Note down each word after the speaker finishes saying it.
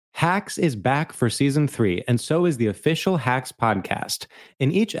Hacks is back for season 3, and so is the official Hacks podcast.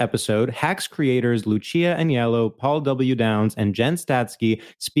 In each episode, Hacks creators Lucia Aniello, Paul W. Downs, and Jen Statsky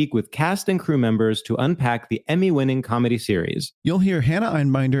speak with cast and crew members to unpack the Emmy-winning comedy series. You'll hear Hannah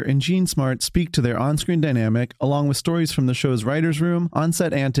Einbinder and Gene Smart speak to their on-screen dynamic, along with stories from the show's writer's room,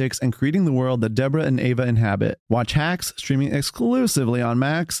 on-set antics, and creating the world that Deborah and Ava inhabit. Watch Hacks, streaming exclusively on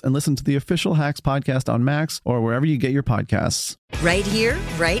Max, and listen to the official Hacks podcast on Max or wherever you get your podcasts. Right here,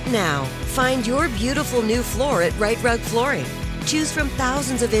 right now. Find your beautiful new floor at Rite Rug Flooring. Choose from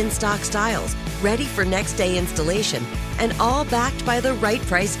thousands of in-stock styles, ready for next day installation, and all backed by the right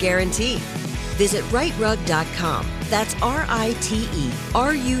price guarantee. Visit riterug.com. That's RITERUG.com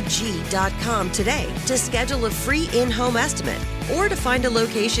today to schedule a free in-home estimate or to find a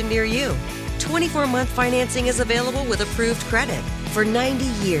location near you. 24-month financing is available with approved credit. For 90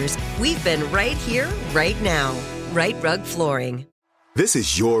 years, we've been right here, right now. Rite Rug Flooring. This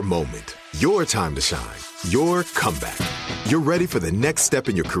is your moment, your time to shine, your comeback. You're ready for the next step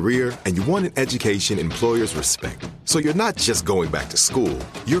in your career, and you want an education employers respect. So you're not just going back to school,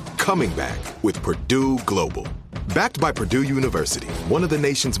 you're coming back with Purdue Global. Backed by Purdue University, one of the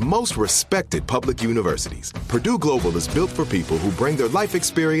nation's most respected public universities, Purdue Global is built for people who bring their life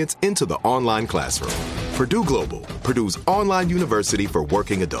experience into the online classroom. Purdue Global, Purdue's online university for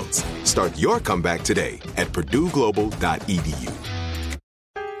working adults. Start your comeback today at purdueglobal.edu.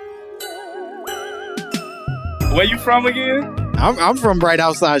 Where you from again? I'm from right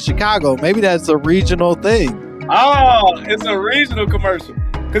outside Chicago. Maybe that's a regional thing. Oh, it's a regional commercial.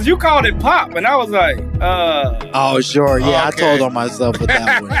 Because you called it pop, and I was like, Oh, sure. Yeah, okay. I told on myself with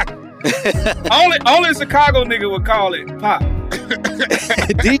that one. only Chicago nigga would call it pop.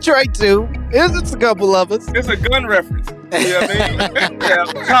 Detroit, too. It's a couple of us. It's a gun reference. You know what I mean? Yeah,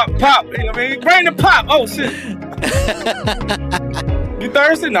 pop. You know what I mean? Bring the pop. Oh, shit. You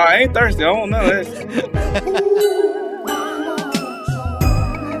thirsty? No, I ain't thirsty. I don't know that.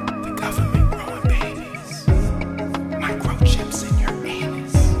 The government growing babies. Microchips in your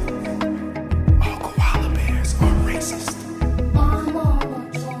anus. All koala bears are racist.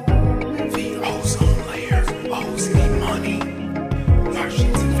 The ozone layer owes me money.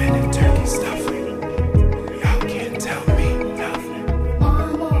 Martians invented turkey stuffing. Y'all can't tell me nothing.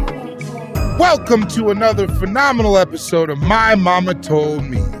 Welcome to another phenomenal episode of My Mama Told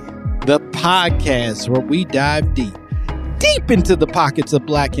Me. The podcast where we dive deep into the pockets of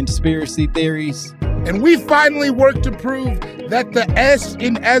black conspiracy theories. And we finally worked to prove that the S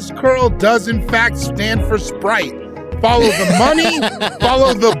in S-Curl does in fact stand for Sprite. Follow the money,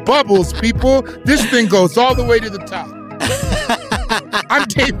 follow the bubbles, people. This thing goes all the way to the top. I'm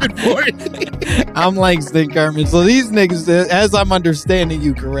David Ford. I'm Langston Kerman. So these niggas, as I'm understanding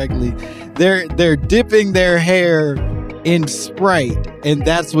you correctly, they're dipping their hair in Sprite, and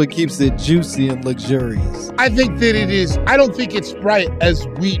that's what keeps it juicy and luxurious. I think that it is. I don't think it's Sprite as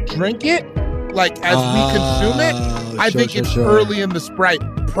we drink it, like as we consume it. I think it's early in the Sprite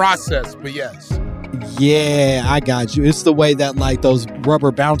process, but yes. Yeah, I got you. It's the way that like those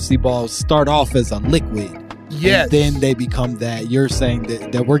rubber bouncy balls start off as a liquid. Yes. And then they become that. You're saying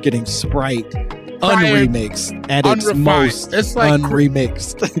that we're getting Sprite unremixed at its most it's like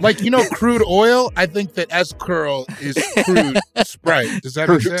unremixed. Like, you know, crude oil? I think that S-Curl is crude Sprite. Does that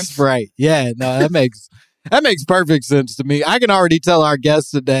make sense? Sprite. Yeah, no, that makes perfect sense to me. I can already tell our guest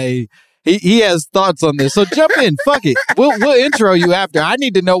today, he has thoughts on this. So jump in. Fuck it. We'll intro you after. I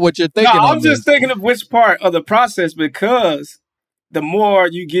need to know what you're thinking on I'm just thinking of which part of the process, because the more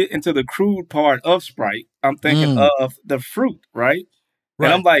you get into the crude part of Sprite, I'm thinking of the fruit, right?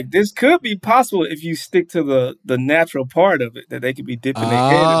 And I'm like, this could be possible if you stick to the natural part of it, that they could be dipping their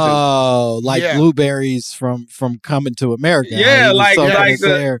head into. Oh, like blueberries from Coming to America. Yeah, like the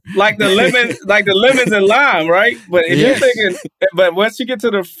lemons and lime, right? But if you're thinking, but once you get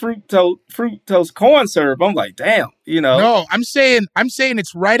to the fructose corn syrup, I'm like, damn, you know. No, I'm saying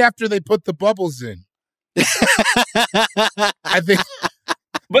it's right after they put the bubbles in. I think.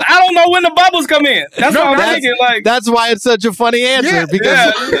 But I don't know when the bubbles come in. That's what I'm thinking. Like, that's why it's such a funny answer,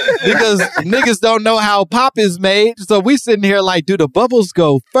 because niggas don't know how pop is made. So we sitting here like, do the bubbles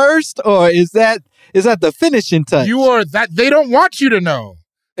go first, or is that the finishing touch? You are that. They don't want you to know.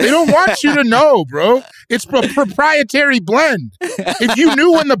 They don't want you to know, bro. It's a proprietary blend. If you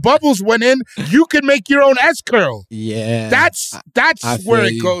knew when the bubbles went in, you could make your own S-Curl. Yeah, that's where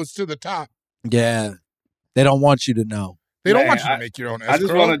it goes to the top. Yeah, they don't want you to know. They don't want you to make your own S-Curl. I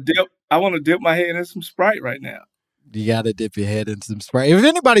just want to dip. I want to dip my head in some Sprite right now. You got to dip your head in some Sprite. If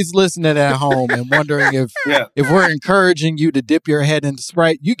anybody's listening at home and wondering if we're encouraging you to dip your head in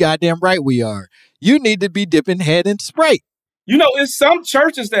Sprite, you goddamn right we are. You need to be dipping head in Sprite. You know, it's some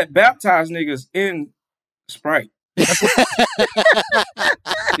churches that baptize niggas in Sprite.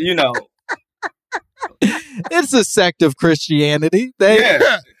 You know. It's a sect of Christianity.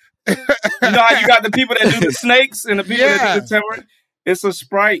 Yeah. You know how you got the people that do the snakes and the people that do the tamarind? It's a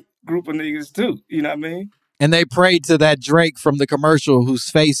Sprite group of niggas too. You know what I mean? And they pray to that Drake from the commercial whose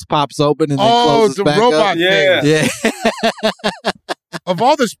face pops open and then closes the back robot up. thing. Yeah. Of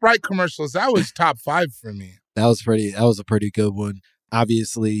all the Sprite commercials, that was top 5 for me. That was a pretty good one.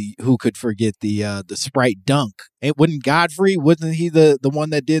 Obviously, who could forget the Sprite dunk? Wasn't he the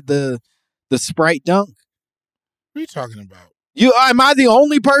one that did the Sprite dunk? What are you talking about? Am I the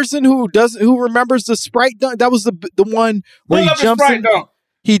only person who remembers the Sprite dunk? That was the one where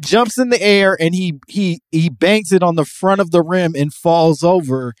he jumps in the air and he banks it on the front of the rim and falls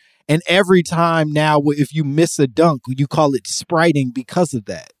over. And every time now, if you miss a dunk, you call it Spriting because of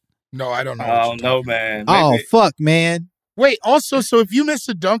that. No, I don't know. Oh no, man. Oh fuck, man. Wait, also, so if you miss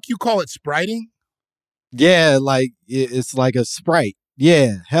a dunk, you call it Spriting? Yeah, like it's like a Sprite.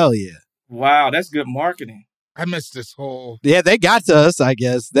 Yeah, hell yeah. Wow, that's good marketing. I missed this whole. Yeah, they got to us. I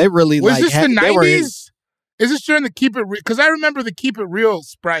guess they really Was this the they were 90s? Is this during the Keep It Real? Because I remember the Keep It Real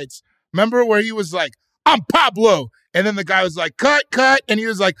Sprites. Remember where he was like, "I'm Pablo," and then the guy was like, "Cut," and he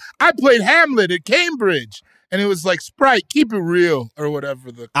was like, "I played Hamlet at Cambridge," and it was like, "Sprite, keep it real," or whatever.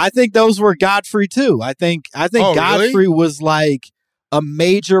 I think those were Godfrey too. I think Godfrey really? was like a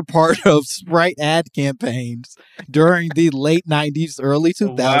major part of Sprite ad campaigns during the late 90s, early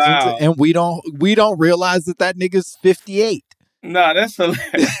 2000s, Wow. and we don't realize that nigga's 58. Nah, that's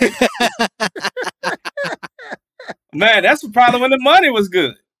hilarious. Man, that's probably when the money was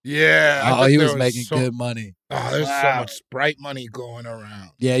good. Yeah. I Oh, bet he there was making good money. Oh, there's so Wow. much Sprite money going around.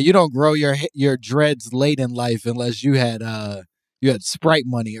 Yeah, you don't grow your dreads late in life unless you had Sprite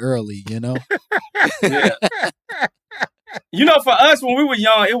money early, you know? Yeah. You know, for us when we were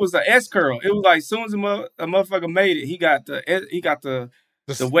young, it was an S curl. It was like as soon as a motherfucker made it, he got the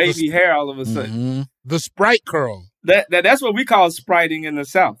wavy hair all of a sudden. Mm-hmm. The Sprite curl. That's what we call spriting in the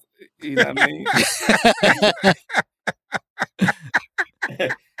South. You know what I mean?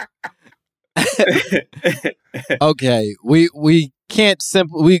 Okay, we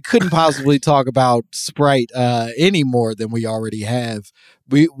couldn't possibly talk about Sprite any more than we already have.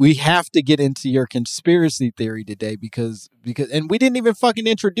 We have to get into your conspiracy theory today because and we didn't even fucking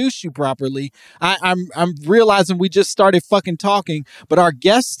introduce you properly. I'm realizing we just started fucking talking, but our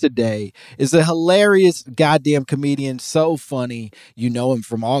guest today is a hilarious goddamn comedian, so funny. You know him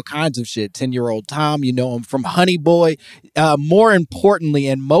from all kinds of shit. 10-Year-Old Tom, you know him from Honey Boy. More importantly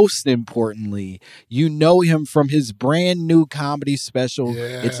and most importantly, you know him from his brand new comedy special.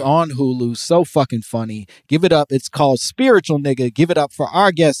 Yeah. It's on Hulu. So fucking funny. Give it up. It's called Spiritual Nigga. Give it up for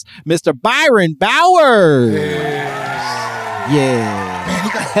our guest, Mr. Byron Bowers. Yeah. Man,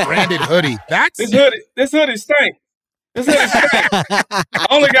 he got a branded hoodie. This hoodie stink. This hoodie stink. I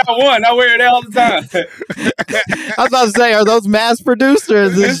only got one. I wear it all the time. I was about to say, are those mass produced or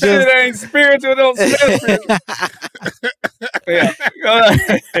is This this shit ain't spiritual. Don't smell spiritual. Yeah.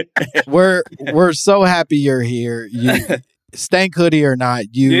 We're so happy you're here. You stank hoodie or not,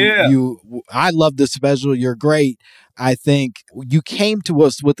 I love the special. You're great. I think you came to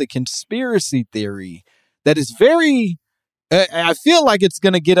us with a conspiracy theory that is very. I feel like it's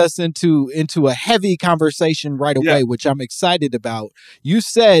going to get us into a heavy conversation right away, which I'm excited about. You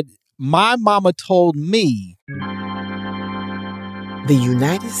said, my mama told me. The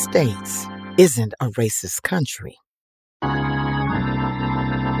United States isn't a racist country.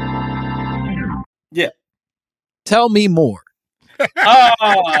 Yeah. Tell me more.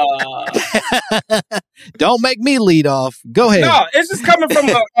 Oh. Don't make me lead off. Go ahead. No, it's just coming from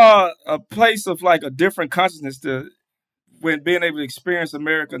a place of like a different consciousness when being able to experience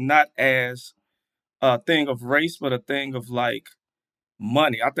America not as a thing of race, but a thing of like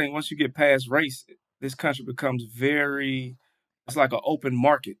money. I think once you get past race, this country becomes it's like an open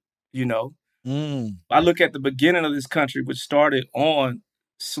market, you know? I look at the beginning of this country, which started on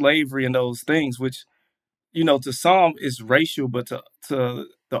slavery and those things, which, you know, to some is racial, but to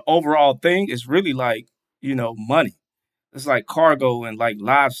the overall thing is really like, you know, money. It's like cargo and like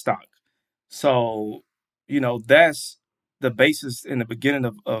livestock. So, you know, that's the basis in the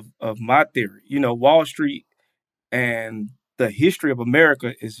beginning of my theory. You know, Wall Street and the history of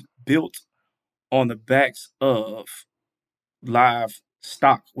America is built on the backs of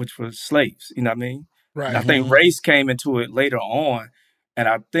livestock, which was slaves. You know what I mean? Right. And I think race came into it later on. And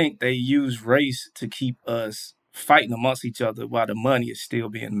I think they use race to keep us fighting amongst each other while the money is still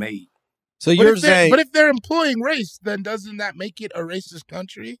being made. So you're saying, but if they're employing race, then doesn't that make it a racist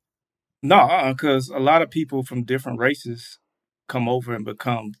country? No, because a lot of people from different races come over and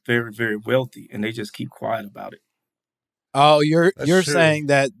become very, very wealthy, and they just keep quiet about it. Oh, you're true. saying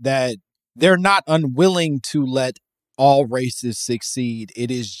that they're not unwilling to let all races succeed.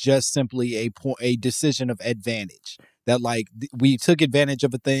 It is just simply a decision of advantage. That like we took advantage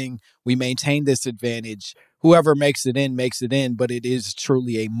of a thing, we maintain this advantage. Whoever makes it in, but it is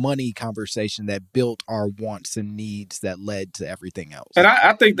truly a money conversation that built our wants and needs that led to everything else. And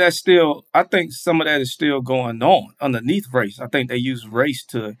I think I think some of that is still going on underneath race. I think they use race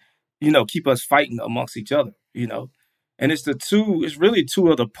to, keep us fighting amongst each other, And it's really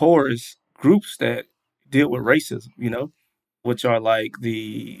two of the poorest groups that deal with racism, which are like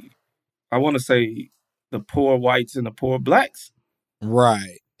I want to say the poor whites and the poor blacks.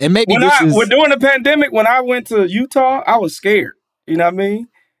 Right. And maybe during the pandemic, when I went to Utah, I was scared. You know what I mean?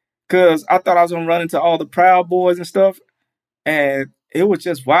 Because I thought I was going to run into all the Proud Boys and stuff. And it was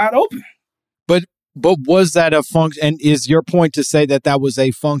just wide open. But was that a function? And is your point to say that was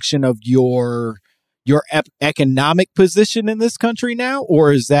a function of your economic position in this country now?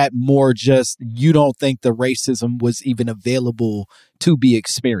 Or is that more just you don't think the racism was even available to be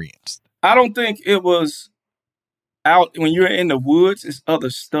experienced? I don't think it was out when you're in the woods. It's other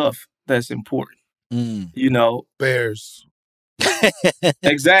stuff that's important. Bears.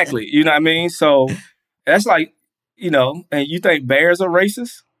 Exactly. You know what I mean? So that's like, and you think bears are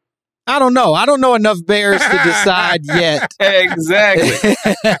racist? I don't know. I don't know enough bears to decide yet. Exactly.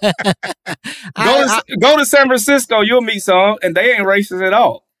 Go to San Francisco, you'll meet some, and they ain't racist at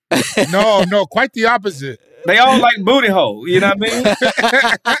all. No, quite the opposite. They all like booty hole, you know what I mean?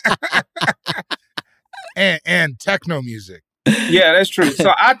 and techno music. Yeah, that's true.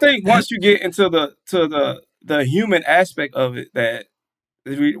 So I think once you get into the human aspect of it, that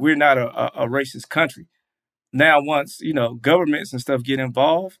we're not a racist country. Now, once governments and stuff get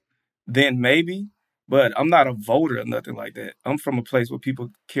involved, then maybe. But I'm not a voter or nothing like that. I'm from a place where people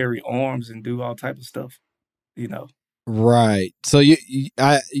carry arms and do all type of stuff. Right. So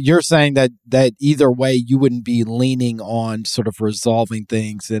you're saying that either way, you wouldn't be leaning on sort of resolving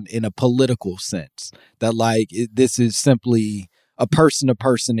things in a political sense. That this is simply a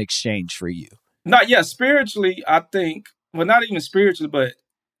person-to-person exchange for you. Spiritually, I think. Well, not even spiritually, but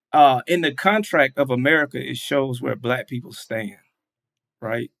in the contract of America, it shows where Black people stand.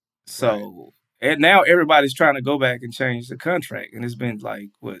 Right. So, and now everybody's trying to go back and change the contract, and it's been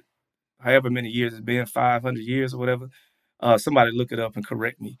however many years it's been, 500 years or whatever. Somebody look it up and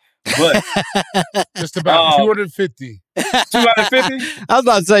correct me. But just about 250. 250? I was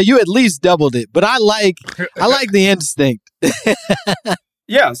about to say you at least doubled it, but I like the instinct.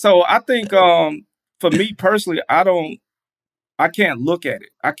 Yeah, so I think for me personally, I can't look at it.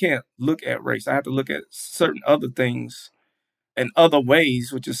 I can't look at race. I have to look at certain other things and other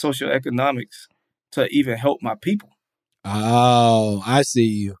ways, which is socioeconomics, to even help my people. Oh, I see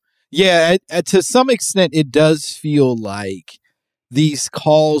you. Yeah, to some extent, it does feel like these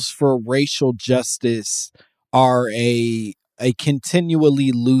calls for racial justice are a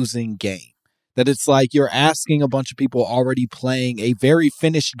continually losing game. That it's like you're asking a bunch of people already playing a very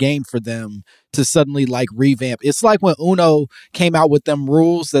finished game for them to suddenly revamp. It's like when Uno came out with them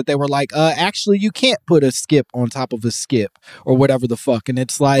rules that they were like, actually, you can't put a skip on top of a skip or whatever the fuck. And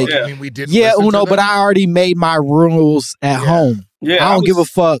it's like, we did Uno, but I already made my rules at home. Yeah, I don't give a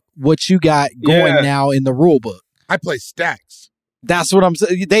fuck what you got going now in the rule book. I play stacks. That's what I'm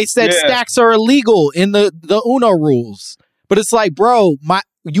saying. They said stacks are illegal in the Uno rules. But it's like, bro,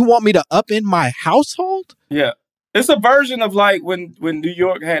 you want me to up in my household? Yeah. It's a version of when New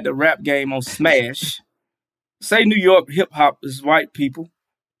York had the rap game on Smash. Say New York hip hop is white people,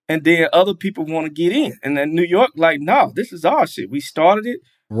 and then other people want to get in. And then New York no, this is our shit. We started it.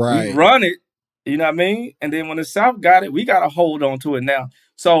 Right. We run it. You know what I mean? And then when the South got it, we got to hold on to it now.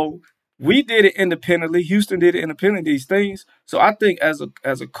 So we did it independently. Houston did it independently, these things. So I think as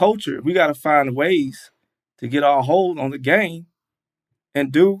a culture, we got to find ways to get our hold on the game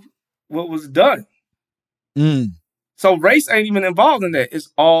and do what was done. So race ain't even involved in that. It's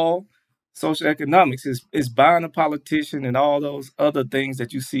all socioeconomics. It's buying a politician and all those other things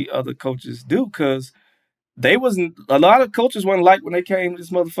that you see other coaches do, because a lot of coaches wasn't like when they came to this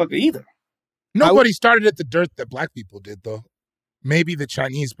motherfucker either. Nobody started at the dirt that Black people did, though. Maybe the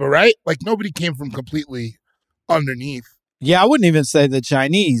Chinese, but right? Nobody came from completely underneath. Yeah, I wouldn't even say the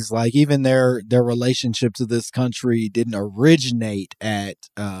Chinese. Even their relationship to this country didn't originate at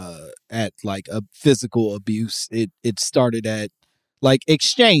a physical abuse. It started at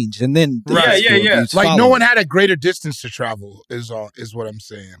exchange, and then abuse followed. No one had a greater distance to travel. Is what I'm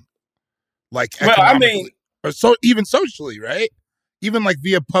saying. Or so even socially, right? Even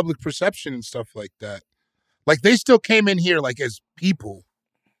via public perception and stuff like that. Like they still came in here like as people.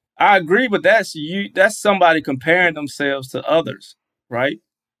 I agree, but that's somebody comparing themselves to others, right?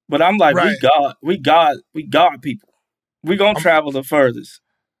 But I'm like, Right. we God people. We gonna travel the furthest.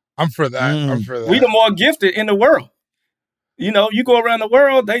 I'm for that. We the more gifted in the world. You know, you go around the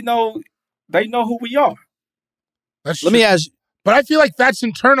world, they know who we are. That's Let me ask you. But I feel like that's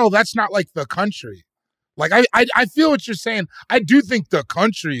internal. That's not like the country. Like I feel what you're saying. I do think the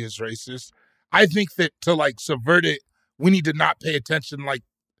country is racist. I think that to like subvert it, we need to not pay attention, like,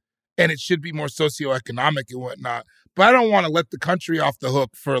 and it should be more socioeconomic and whatnot. But I don't want to let the country off the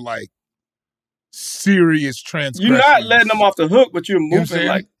hook for like serious transgressions. You're not letting them off the hook, but you're moving You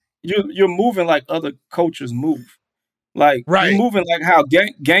know like you're moving like other cultures move. Like Right. you're moving like how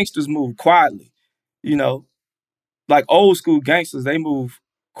gangsters move quietly. You know, like old school gangsters, they move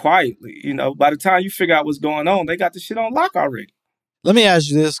quietly. You know, by the time you figure out what's going on, they got the shit on lock already. Let me ask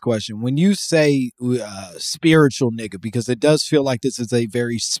you this question. When you say spiritual nigga, because it does feel like this is a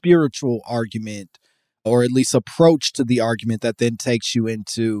very spiritual argument, or at least approach to the argument that then takes you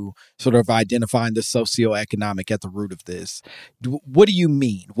into sort of identifying the socioeconomic at the root of this. What do you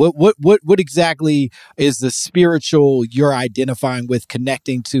mean? What exactly is the spiritual you're identifying with,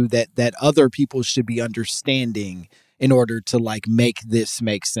 connecting to that other people should be understanding in order to like make this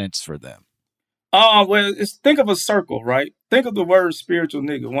make sense for them? Well, think of a circle, right? Think of the word spiritual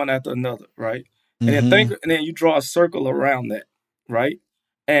nigga one after another, right? And then then you draw a circle around that, right?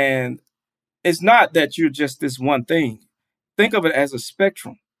 And it's not that you're just this one thing. Think of it as a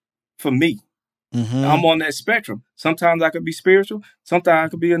spectrum. For me, I'm on that spectrum. Sometimes I could be spiritual. Sometimes I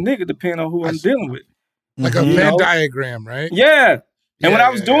could be a nigga, depending on who I'm dealing with. Like a Venn diagram, right? Yeah. And when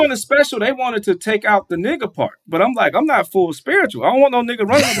I was doing the special, they wanted to take out the nigga part. But I'm like, I'm not full spiritual. I don't want no nigga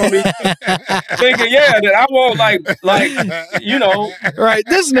running up on me thinking, that I want like, you know. Right.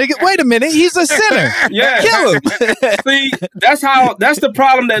 This nigga, wait a minute, he's a sinner. Yeah. Kill him. See, that's the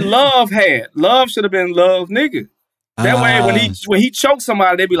problem that Love had. Love should have been Love nigga. That way, when he choked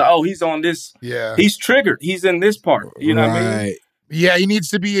somebody, they'd be like, oh, he's on this. Yeah. He's triggered. He's in this part. You know what I mean? Yeah, he needs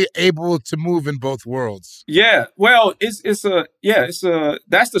to be able to move in both worlds. Yeah, well, that's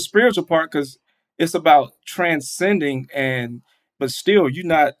the spiritual part, because it's about transcending, but still you're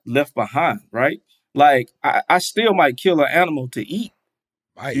not left behind, right? Like I still might kill an animal to eat,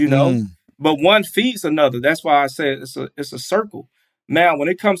 you know, but one feeds another. That's why I say it's a circle. Now, when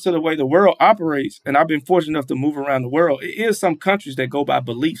it comes to the way the world operates, and I've been fortunate enough to move around the world, it is some countries that go by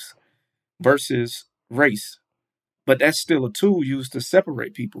beliefs versus race. But that's still a tool used to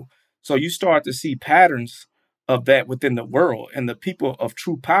separate people. So you start to see patterns of that within the world, and the people of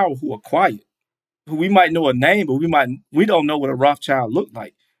true power who are quiet, who we might know a name, but we don't know what a Rothschild looked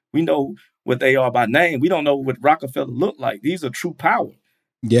like. We know what they are by name. We don't know what Rockefeller looked like. These are true power.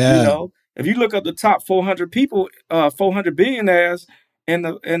 Yeah. You know, if you look up the top 400 people, 400 billionaires in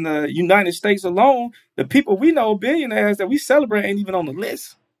the United States alone, the people we know billionaires that we celebrate ain't even on the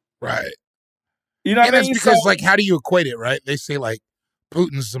list. Right. You know what I mean? That's because, like, how do you equate it, right? They say, like,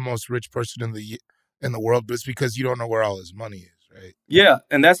 Putin's the most rich person in the world, but it's because you don't know where all his money is, right? Yeah,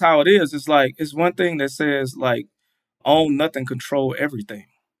 and that's how it is. It's like, it's one thing that says, like, own nothing, control everything.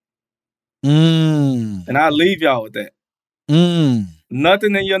 And I leave y'all with that.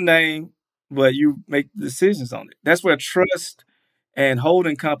 Nothing in your name, but you make decisions on it. That's where trust and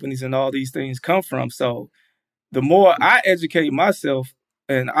holding companies and all these things come from. So the more I educate myself,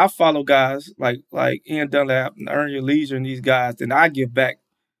 and I follow guys like Ian Dunlap and Earn Your Leisure and these guys, then I give back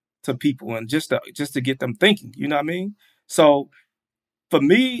to people and just to get them thinking. You know what I mean? So for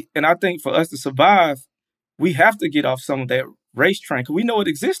me, and I think for us to survive, we have to get off some of that race train, because we know it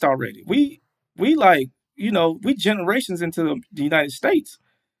exists already. We like, you know, we generations into the United States.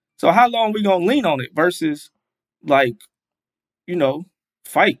 So how long we gonna lean on it versus like, you know,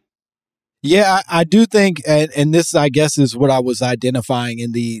 fight? Yeah, I do think, and this, I guess, is what I was identifying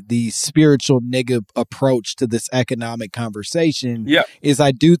in the spiritual nigga approach to this economic conversation. Yeah, is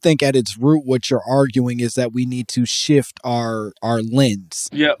I do think at its root, what you're arguing is that we need to shift our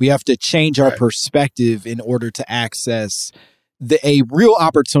lens. Yeah, we have to change our perspective in order to access a real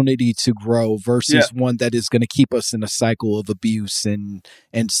opportunity to grow versus one that is going to keep us in a cycle of abuse and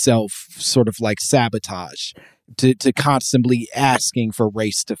self sort of like sabotage. To constantly asking for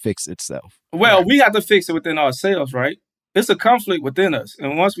race to fix itself. Well, we have to fix it within ourselves, right? It's a conflict within us.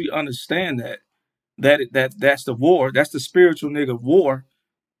 And once we understand that's the war, that's the spiritual nigga war,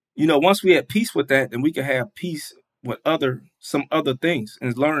 you know, once we have peace with that, then we can have peace with some other things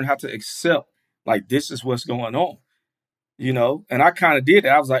and learn how to accept, like, this is what's going on, you know? And I kind of did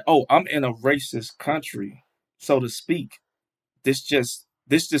that. I was like, oh, I'm in a racist country, so to speak. This is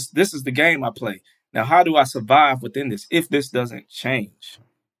the game I play. Now, how do I survive within this if this doesn't change?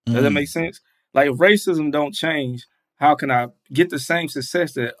 Does that make sense? Like, if racism don't change, how can I get the same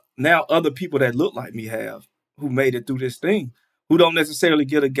success that now other people that look like me have, who made it through this thing, who don't necessarily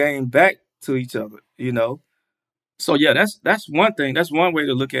get a game back to each other, you know? So yeah, that's one thing. That's one way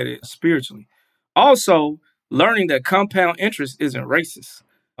to look at it spiritually. Also, learning that compound interest isn't racist.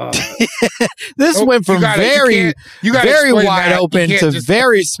 This went from very wide open to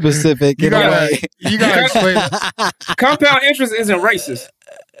very specific in a way. You gotta explain that. Compound interest isn't racist.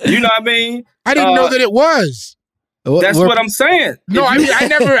 You know what I mean? I didn't know that it was. That's what I'm saying. No, I mean,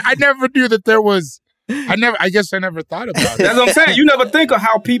 I never knew that there was. I guess I never thought about it. That's what I'm saying. You never think of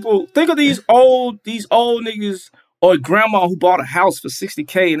how people think of these old niggas or grandma who bought a house for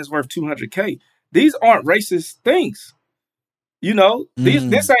 $60K and it's worth $200K. These aren't racist things. You know,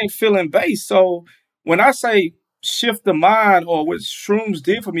 this ain't feeling based. So when I say shift the mind, or what shrooms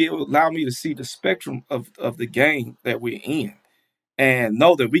did for me, it would allow me to see the spectrum of the game that we're in and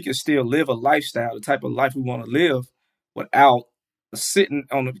know that we can still live a lifestyle, the type of life we want to live, without sitting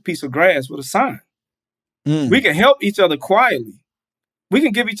on a piece of grass with a sign. We can help each other quietly. We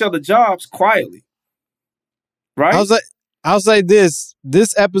can give each other jobs quietly. Right? I'll say this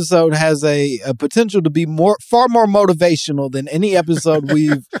episode has a potential to be far more motivational than any episode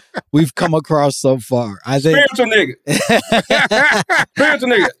we've come across so far. I think spiritual nigga.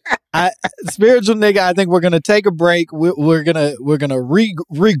 Spiritual nigga. I think we're gonna take a break. We're gonna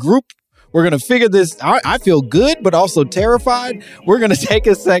regroup. We're gonna figure this. I feel good, but also terrified. We're gonna take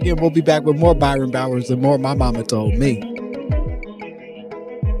a second. We'll be back with more Byron Bowers and more My Mama Told Me.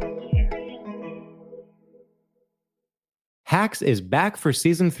 Hacks is back for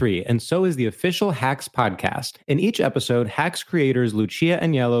season 3, and so is the official Hacks podcast. In each episode, Hacks creators Lucia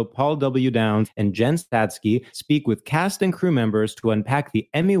Aniello, Paul W. Downs, and Jen Statsky speak with cast and crew members to unpack the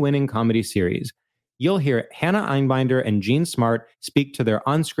Emmy-winning comedy series. You'll hear Hannah Einbinder and Jean Smart speak to their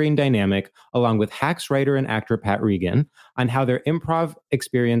on-screen dynamic, along with Hacks writer and actor Pat Regan, on how their improv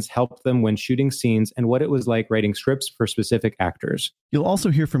experience helped them when shooting scenes and what it was like writing scripts for specific actors. You'll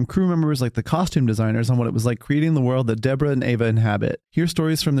also hear from crew members like the costume designers on what it was like creating the world that Deborah and Ava inhabit. Hear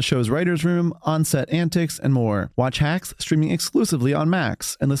stories from the show's writer's room, on-set antics, and more. Watch Hacks streaming exclusively on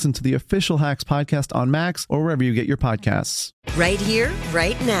Max, and listen to the official Hacks podcast on Max or wherever you get your podcasts. Right here,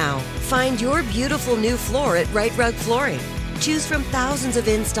 right now. Find your beautiful new floor at Right Rug Flooring. Choose from thousands of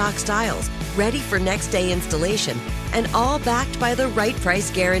in-stock styles, ready for next day installation, and all backed by the right price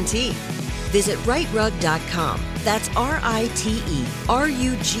guarantee. Visit rightrug.com. That's RITERUG.com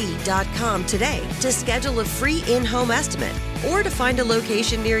today to schedule a free in-home estimate or to find a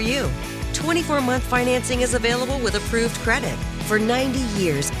location near you. 24-month financing is available with approved credit. For 90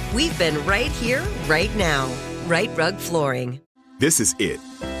 years, we've been right here, right now. Right Rug Flooring. This is it.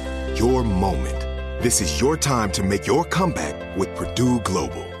 Your moment. This is your time to make your comeback with Purdue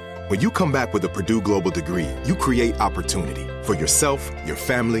Global. When you come back with a Purdue Global degree, you create opportunity for yourself, your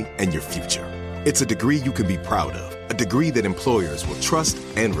family, and your future. It's a degree you can be proud of, a degree that employers will trust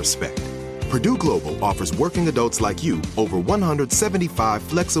and respect. Purdue Global offers working adults like you over 175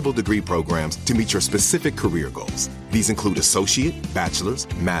 flexible degree programs to meet your specific career goals. These include associate, bachelor's,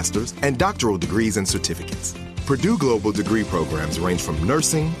 master's, and doctoral degrees and certificates. Purdue Global degree programs range from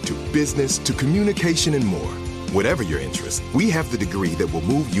nursing to business to communication and more. Whatever your interest, we have the degree that will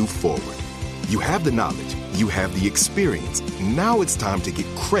move you forward. You have the knowledge, you have the experience. Now it's time to get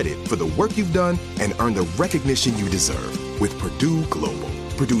credit for the work you've done and earn the recognition you deserve with Purdue Global,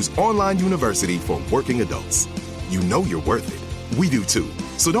 Purdue's online university for working adults. You know you're worth it. We do too.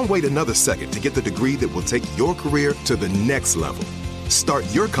 So don't wait another second to get the degree that will take your career to the next level. Start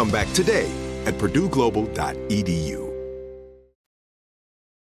your comeback today at purdueglobal.edu.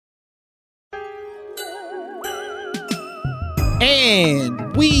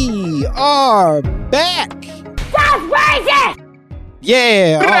 And we are back. That's crazy!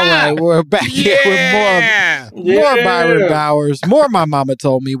 Yeah, all right, we're back here with more Byron Bowers, more My Mama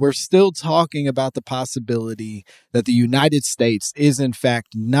Told Me. We're still talking about the possibility that the United States is, in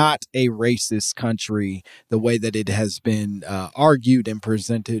fact, not a racist country the way that it has been argued and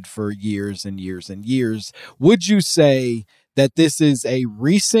presented for years and years and years. Would you say that this is a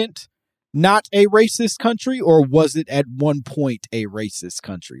recent not a racist country, or was it at one point a racist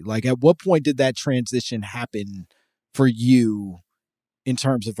country? Like, at what point did that transition happen for you in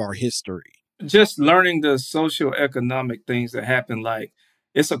terms of our history? Just learning the socioeconomic things that happen. Like,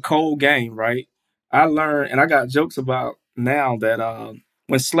 it's a cold game, right? I learned, and I got jokes about now that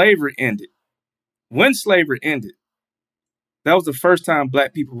when slavery ended, that was the first time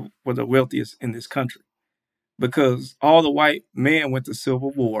Black people were the wealthiest in this country, because all the white men went to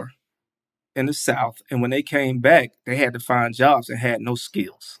Civil War. in the South, and when they came back, they had to find jobs and had no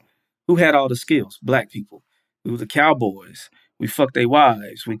skills. Who had all the skills? Black people. We were the cowboys. We fucked their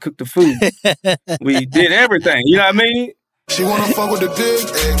wives. We cooked the food. We did everything. You know what I mean? She wanna fuck with the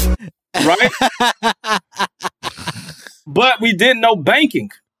dick. Right? But we didn't know banking.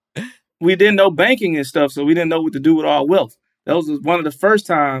 We didn't know banking and stuff, so we didn't know what to do with our wealth. That was one of the first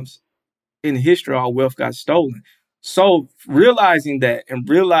times in history our wealth got stolen. So realizing that and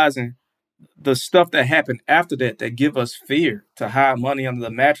realizing the stuff that happened after that give us fear to hide money under the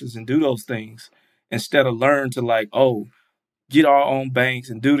mattress and do those things instead of learn to like, oh, get our own banks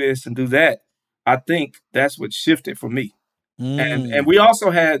and do this and do that. I think that's what shifted for me. And we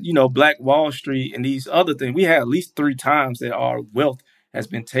also had, Black Wall Street and these other things. We had at least 3 times that our wealth has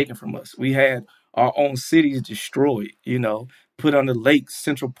been taken from us. We had our own cities destroyed, put under lakes,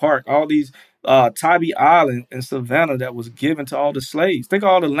 Central Park, all these Tybee Island and Savannah that was given to all the slaves. Think of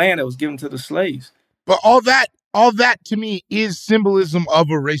all the land that was given to the slaves. But all that to me is symbolism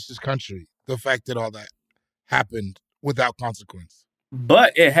of a racist country. The fact that all that happened without consequence.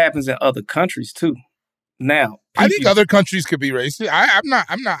 But it happens in other countries too. Now, I think other countries could be racist. I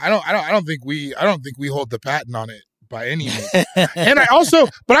don't think we hold the patent on it by any means. And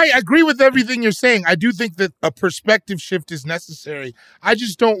I agree with everything you're saying. I do think that a perspective shift is necessary. I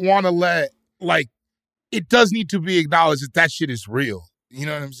just don't want to it does need to be acknowledged that shit is real. You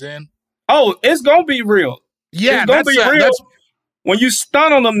know what I'm saying? Oh, it's gonna be real. Yeah, it's gonna be real when you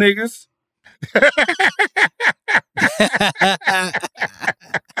stun on them niggas.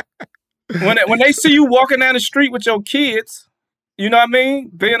 When they see you walking down the street with your kids, you know what I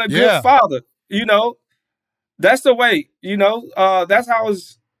mean? Being a good father, that's the way, that's how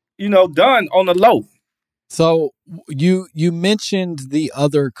it's, done on the low. So you mentioned the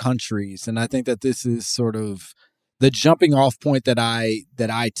other countries, and I think that this is sort of the jumping off point that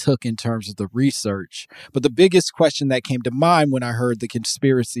I took in terms of the research. But the biggest question that came to mind when I heard the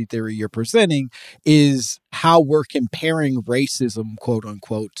conspiracy theory you're presenting is how we're comparing racism, quote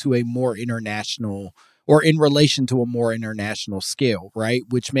unquote, to a more international or in relation to a more international scale, right?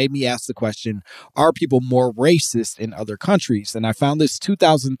 Which made me ask the question, are people more racist in other countries? And I found this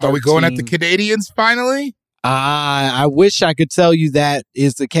 2013. Are we going at the Canadians finally? I wish I could tell you that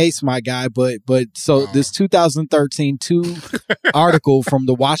is the case, my guy, but this 2013 article from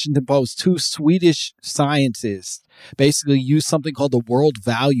the Washington Post, 2 Swedish scientists basically used something called the World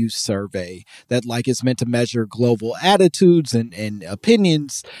Values Survey that is meant to measure global attitudes and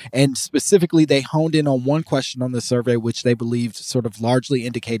opinions. And specifically, they honed in on one question on the survey, which they believed sort of largely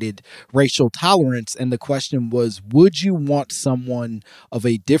indicated racial tolerance. And the question was, would you want someone of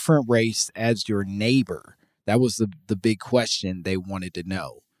a different race as your neighbor? That was the big question they wanted to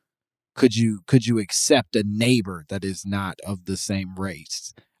know. Could you accept a neighbor that is not of the same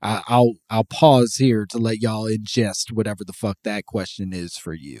race? I'll pause here to let y'all ingest whatever the fuck that question is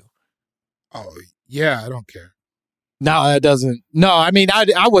for you. Oh, yeah, I don't care. No, it doesn't. No, I mean,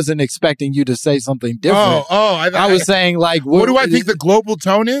 I wasn't expecting you to say something different. I was saying what do I think the global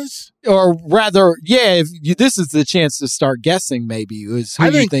tone is? Or rather, yeah, this is the chance to start guessing maybe is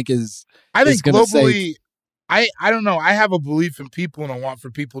who you think is. I think globally, I don't know. I have a belief in people and I want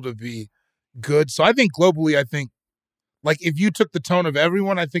for people to be good. So I think globally, if you took the tone of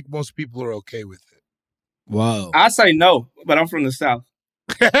everyone, I think most people are okay with it. Wow. I say no, but I'm from the South.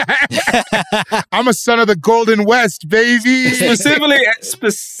 I'm a son of the Golden West, baby.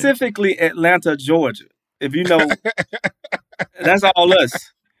 Specifically Atlanta, Georgia. If you know, that's all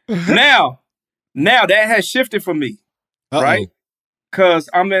us. Now that has shifted for me, right? Because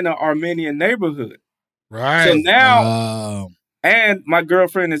I'm in an Armenian neighborhood. Right. So now, and my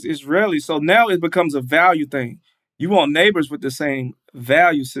girlfriend is Israeli. So now it becomes a value thing. You want neighbors with the same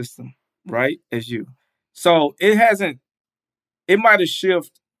value system, right, as you. So it might have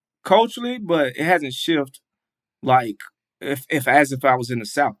shifted culturally, but it hasn't shifted if I was in the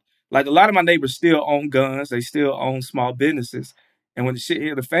South. A lot of my neighbors still own guns. They still own small businesses. And when the shit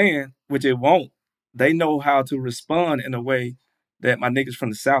hit the fan, which it won't, they know how to respond in a way that my niggas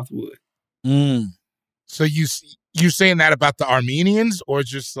from the South would. So you saying that about the Armenians or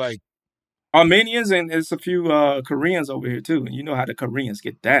just Armenians, and there's a few Koreans over here too. And you know how the Koreans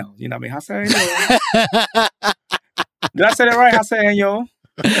get down. You know what I mean? Did I say that right? Hasayo?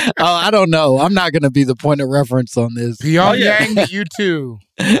 I don't know. I'm not going to be the point of reference on this. Pyongyang, you too.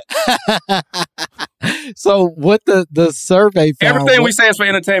 So what the survey found... Everything we say is for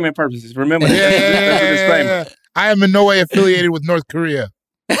entertainment purposes. Remember that. Yeah. I am in no way affiliated with North Korea.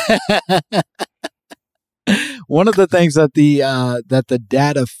 One of the things that the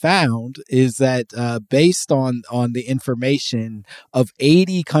data found is that based on the information of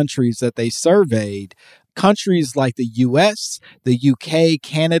 80 countries that they surveyed, countries like the US, the UK,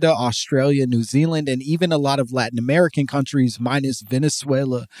 Canada, Australia, New Zealand, and even a lot of Latin American countries, minus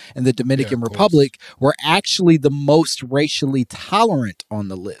Venezuela and the Dominican Republic, were actually the most racially tolerant on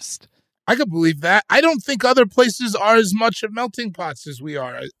the list. I could believe that. I don't think other places are as much of melting pots as we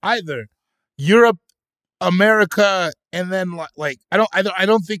are either. Europe, America, and then like I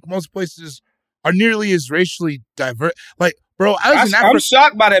don't think most places are nearly as racially diverse. Like, bro, I'm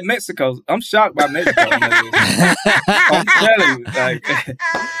shocked by that Mexico. I'm shocked by Mexico. I'm telling you, like,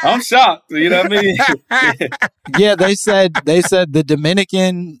 I'm shocked. You know what I mean? Yeah, they said the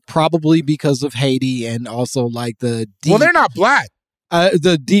Dominican probably because of Haiti and also like the deep, well, they're not black.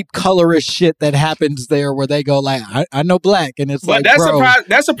 The deep colorist shit that happens there, where they go like, I know black, and it's but like,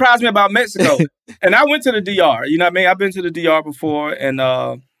 that surprised me about Mexico. And I went to the DR. You know what I mean? I've been to the DR before, and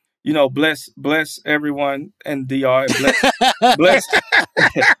you know, bless everyone in DR.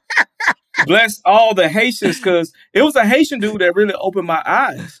 Bless all the Haitians, because it was a Haitian dude that really opened my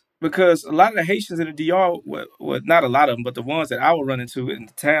eyes. Because a lot of the Haitians in the DR, well, not a lot of them, but the ones that I would run into in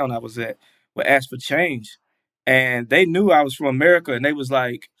the town I was at, would ask for change. And they knew I was from America, and they was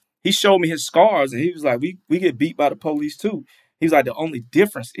like, he showed me his scars, and he was like, we get beat by the police too. He was like, the only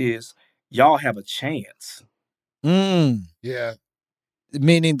difference is y'all have a chance. Yeah.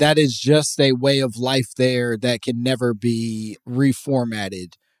 Meaning that is just a way of life there that can never be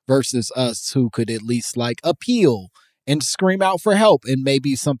reformatted versus us who could at least like appeal and scream out for help and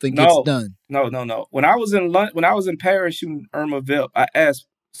maybe something gets done. No. When I was in Paris shooting Irma Vep, I asked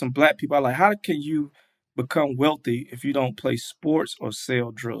some black people, I'm like, how can you become wealthy if you don't play sports or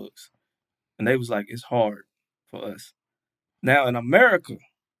sell drugs? And they was like, it's hard for us. Now in America,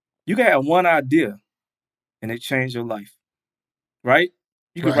 you can have one idea and it changed your life, right?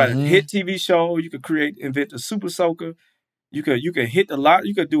 You could write a hit TV show. You could invent a super soaker. You could hit a lot.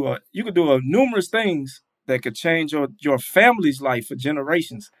 You could do numerous things that could change your family's life for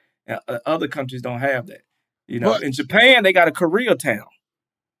generations. And other countries don't have that. You know, in Japan they got a Koreatown.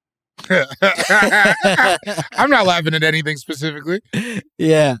 I'm not laughing at anything specifically.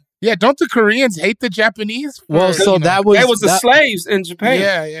 Yeah. Yeah, don't the Koreans hate the Japanese? Well, so that was the slaves in Japan.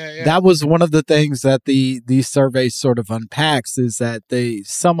 Yeah. That was one of the things that the survey sort of unpacks, is that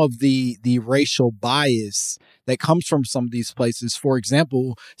some of the racial bias that comes from some of these places. For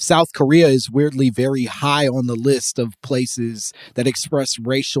example, South Korea is weirdly very high on the list of places that express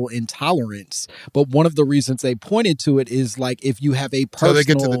racial intolerance. But one of the reasons they pointed to it is like, if you have a personal... So they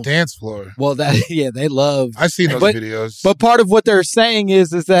get to the dance floor. Well, they love... I've seen those videos. But part of what they're saying is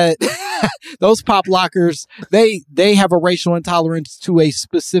that those pop lockers, they have a racial intolerance to a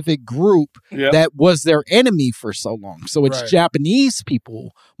specific group that was their enemy for so long. So it's Japanese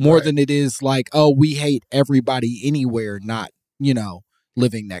people more than it is like, oh, we hate everybody anywhere, not,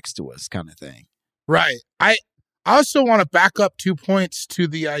 living next to us kind of thing. Right. I also want to back up 2 points to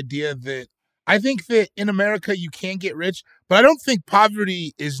the idea that I think that in America you can get rich, but I don't think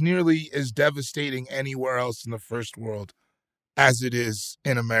poverty is nearly as devastating anywhere else in the first world as it is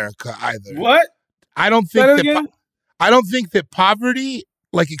in America either. What? I don't think that poverty,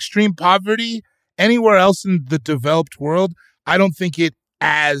 like extreme poverty, anywhere else in the developed world, I don't think it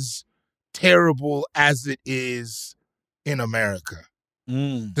as terrible as it is in America.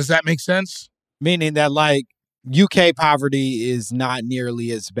 Does that make sense? Meaning that like UK poverty is not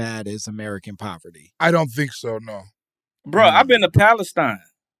nearly as bad as American poverty. I don't think so, no. Bro, I've been to Palestine.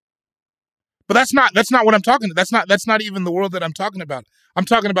 But that's not what I'm talking about. That's not even the world that I'm talking about. I'm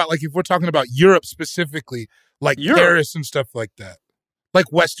talking about like if we're talking about Europe specifically, like Paris and stuff like that.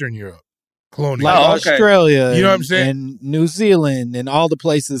 Like Western Europe. Colonial. Like Australia, you know what I'm saying? And New Zealand and all the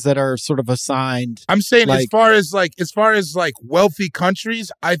places that are sort of assigned. I'm saying as far as wealthy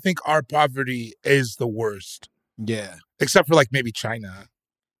countries, I think our poverty is the worst. Yeah. Except for like maybe China.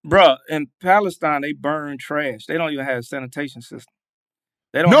 Bruh, in Palestine, they burn trash. They don't even have a sanitation system.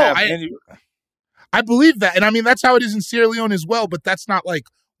 They don't have any... I believe that. And I mean, that's how it is in Sierra Leone as well, but that's not like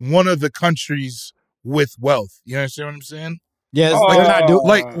one of the countries with wealth. You understand what I'm saying? Yeah, they're not doing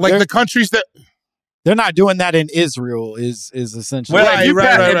like the countries that they're not doing that in Israel is essentially. Well, if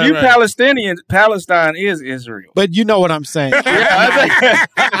you Palestinian, Palestine is Israel. But you know what I'm saying.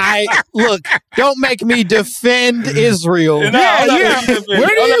 I look. Don't make me defend Israel.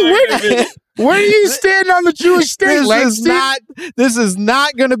 Where do you stand on the Jewish state? This is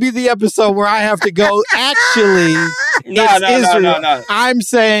not going to be the episode where I have to go. Actually, Israel. No. I'm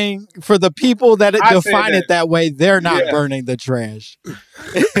saying for the people that define it that way, they're not burning the trash.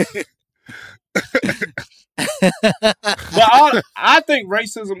 But I think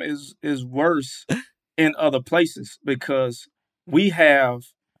racism is worse in other places because we have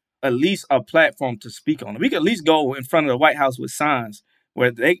at least a platform to speak on it. We can at least go in front of the White House with signs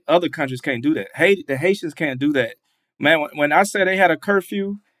where other countries can't do that. The Haitians can't do that. Man, when I said they had a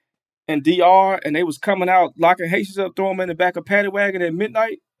curfew in DR and they was coming out, locking Haitians up, throwing them in the back of paddy wagon at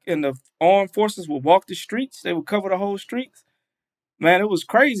midnight, and the armed forces would walk the streets. They would cover the whole streets. Man, it was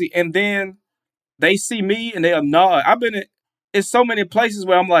crazy. And then they see me and they'll nod. I've been in so many places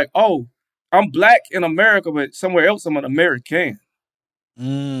where I'm like, oh, I'm black in America, but somewhere else I'm an American.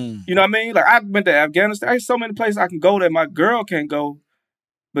 You know what I mean? Like, I've been to Afghanistan. There's so many places I can go that my girl can't go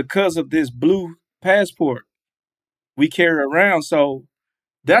because of this blue passport we carry around. So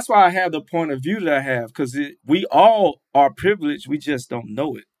that's why I have the point of view that I have, because we all are privileged. We just don't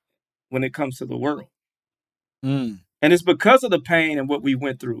know it when it comes to the world. And it's because of the pain and what we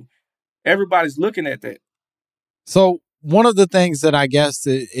went through. Everybody's looking at that. So one of the things that I guess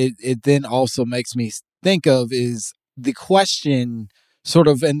it then also makes me think of is the question sort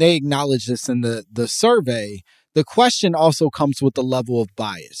of, and they acknowledge this in the survey, the question also comes with the level of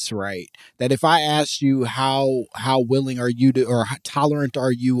bias, right? That if I ask you how willing are you to, or how tolerant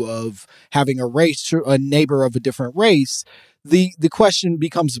are you of having a neighbor of a different race, the question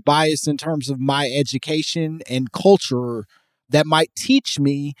becomes biased in terms of my education and culture that might teach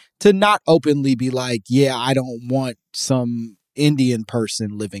me to not openly be like, yeah, I don't want some Indian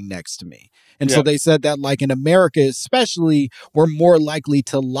person living next to me. And so they said that, like, in America especially, we're more likely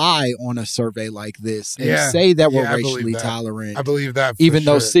to lie on a survey like this and say that we're racially tolerant. I believe that, even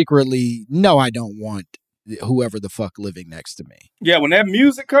though secretly, no, I don't want whoever the fuck living next to me. Yeah, when that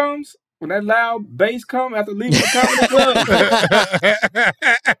music comes, when that loud bass comes after leaving the comedy club,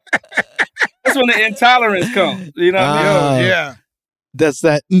 that's when the intolerance comes. You know what I mean? Yeah. That's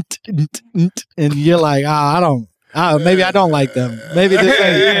that, and you're like, I don't. Maybe I don't like them. Maybe this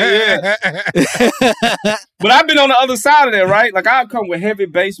ain't. But I've been on the other side of that, right? Like, I'll come with heavy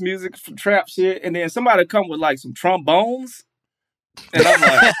bass music, from trap shit, and then somebody come with like some trombones, and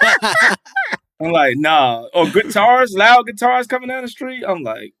I'm like, nah. Or guitars, loud guitars coming down the street. I'm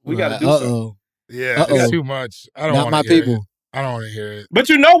like, we got to do something. Yeah, it's too much. I don't want to hear it. I don't want to hear it. But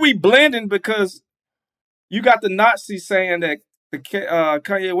you know we blending because you got the Nazis saying that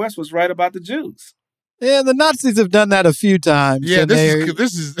Kanye West was right about the Jews. Yeah, the Nazis have done that a few times. Yeah,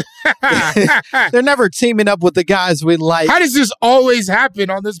 this is they're never teaming up with the guys we like. How does this always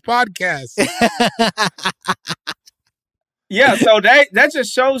happen on this podcast? Yeah, so that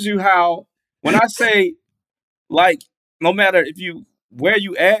just shows you how, when I say, like, no matter where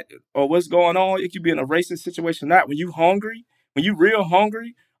you at or what's going on, it could be in a racist situation or not. When you hungry, when you real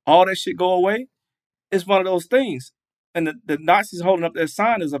hungry, all that shit go away. It's one of those things. And the Nazis holding up their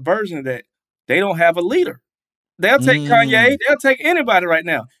sign is a version of that. They don't have a leader. They'll take Kanye. They'll take anybody right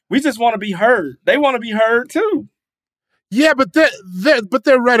now. We just want to be heard. They want to be heard too. Yeah, but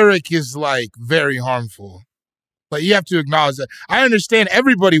their rhetoric is, like, very harmful. Like, you have to acknowledge that. I understand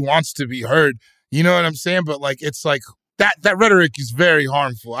everybody wants to be heard. You know what I'm saying? But, like, it's like that rhetoric is very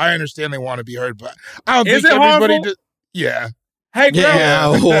harmful. I understand they want to be heard, but I don't think everybody does. Yeah. Hey,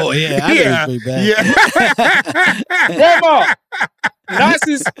 Grandma. Grandma.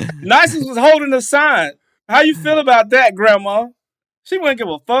 Nazis was holding a sign. How you feel about that, Grandma? She wouldn't give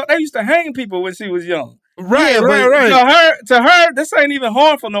a fuck. They used to hang people when she was young. Right. To her, this ain't even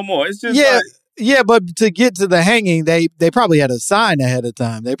harmful no more. It's just but to get to the hanging, they probably had a sign ahead of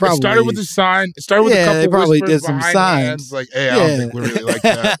time. They probably started with a sign. It started with a couple they probably did some signs. Hands. Like, hey, I don't think we really like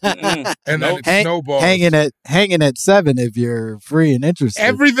that. And then it snowballs. Hanging at 7 if you're free and interested.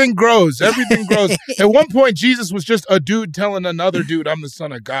 Everything grows. Everything grows. At one point, Jesus was just a dude telling another dude, I'm the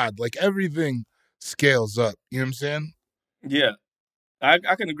son of God. Like, everything scales up. You know what I'm saying? Yeah. I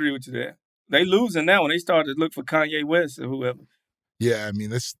can agree with you there. They losing now when they start to look for Kanye West or whoever. Yeah, I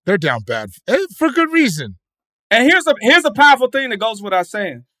mean, they're down bad for good reason. And here's a powerful thing that goes with what I'm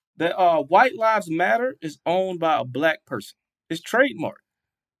saying. That White Lives Matter is owned by a black person. It's trademarked.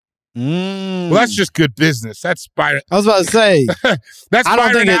 Well, that's just good business. That's Byron. I was about to say. That's I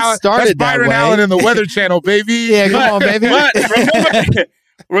don't think it started that's Byron that way. Allen in the Weather Channel, baby. Yeah, come on, baby. But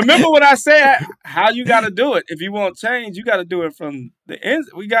remember what I said. How you got to do it. If you want change, you got to do it from the end.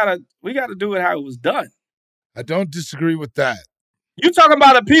 We gotta do it how it was done. I don't disagree with that. You talking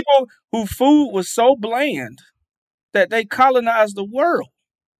about the people whose food was so bland that they colonized the world.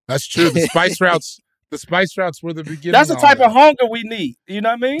 That's true. The spice routes were the beginning. That's the type of hunger we need. You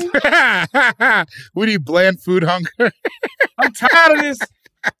know what I mean? We need bland food hunger. I'm tired of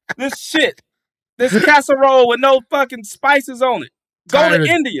this shit. This casserole with no fucking spices on it. Go to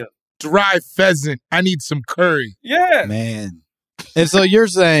India. dry pheasant. I need some curry. Yeah. Man. And so you're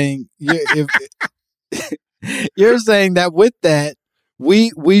saying you're saying that with that,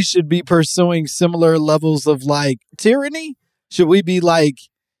 we should be pursuing similar levels of like tyranny? Should we be like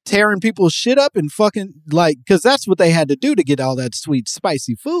tearing people's shit up and fucking like, because that's what they had to do to get all that sweet,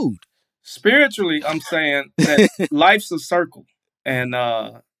 spicy food. Spiritually, I'm saying that life's a circle, and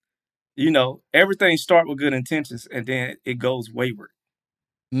everything starts with good intentions, and then it goes wayward,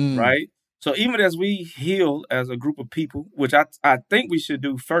 right? So even as we heal as a group of people, which I think we should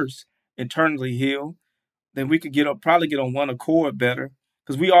do first, internally heal, then we could probably get on one accord better,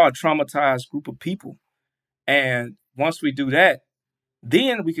 because we are a traumatized group of people, and once we do that,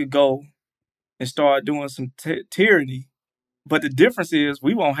 then we could go and start doing some tyranny. But the difference is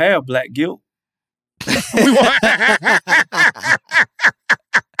we won't have black guilt.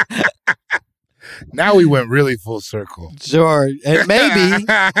 Now we went really full circle. Sure. And maybe,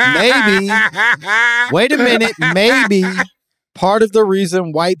 wait a minute, maybe part of the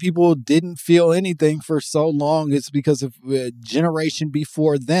reason white people didn't feel anything for so long is because of a generation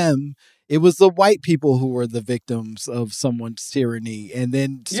before them. It was the white people who were the victims of someone's tyranny and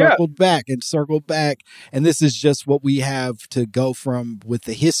then circled back. And this is just what we have to go from with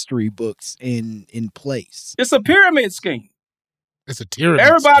the history books in place. It's a pyramid scheme. It's a tyranny.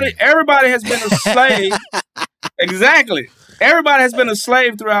 Everybody has been a slave. Exactly. Everybody has been a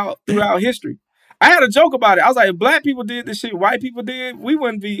slave throughout history. I had a joke about it. I was like, if black people did this shit white people did, it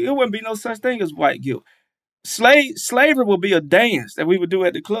wouldn't be no such thing as white guilt. Slavery would be a dance that we would do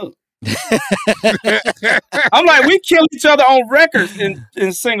at the club. I'm like, we kill each other on records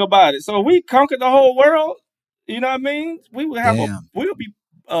and sing about it. So if we conquered the whole world, you know what I mean? We would have we'll be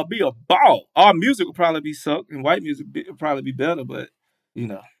a ball. Our music would probably be sucked, and white music would probably be better. But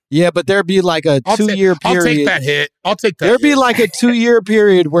yeah, but there'd be like a 2-year period. I'll take that hit. There'd be like a 2-year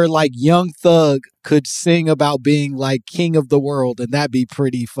period where like Young Thug could sing about being like king of the world, and that'd be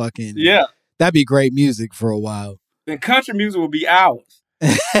pretty fucking That'd be great music for a while. And country music would be ours.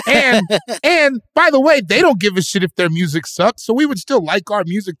 and by the way, they don't give a shit if their music sucks, so we would still like our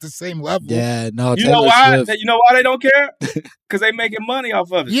music the same level. Yeah, no. You know why? You know why they don't care? Because they making money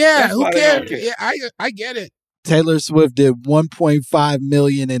off of it. Yeah, who cares? Yeah, I get it. Taylor Swift did 1.5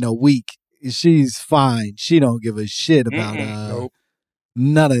 million in a week. She's fine. She don't give a shit about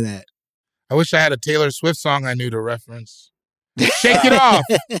none of that. I wish I had a Taylor Swift song I knew to reference. Shake it off.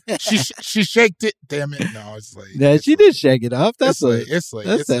 She shaked it. Damn it! No, it's like she did shake it off. That's it's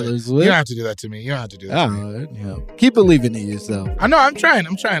Taylor Swift. You don't have to do that to me. You don't have to do that. To me. Keep believing in yourself. I know. I'm trying.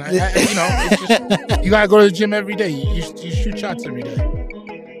 It's just, you gotta go to the gym every day. You shoot shots every day.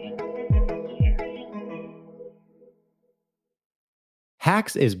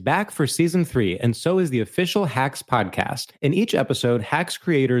 Hacks is back for season 3, and so is the official Hacks podcast. In each episode, Hacks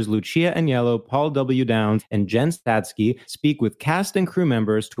creators Lucia Aniello, Paul W. Downs, and Jen Statsky speak with cast and crew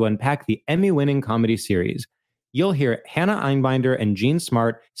members to unpack the Emmy-winning comedy series. You'll hear Hannah Einbinder and Jean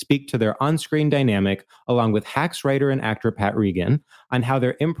Smart speak to their on-screen dynamic, along with Hacks writer and actor Pat Regan, on how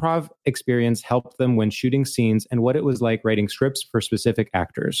their improv experience helped them when shooting scenes and what it was like writing scripts for specific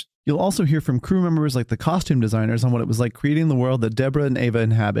actors. You'll also hear from crew members like the costume designers on what it was like creating the world that Deborah and Ava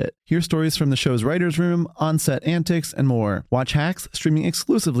inhabit. Hear stories from the show's writer's room, on-set antics, and more. Watch Hacks streaming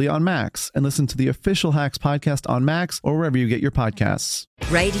exclusively on Max, and listen to the official Hacks podcast on Max or wherever you get your podcasts.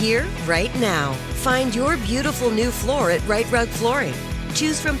 Right here, right now. Find your beautiful new floor at Right Rug Flooring.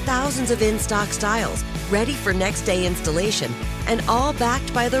 Choose from thousands of in-stock styles, ready for next day installation, and all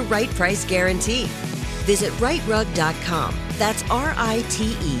backed by the right price guarantee. Visit rightrug.com. That's RITERUG.com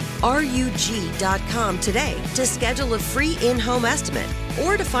today to schedule a free in-home estimate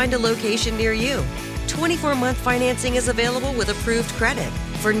or to find a location near you. 24-month financing is available with approved credit.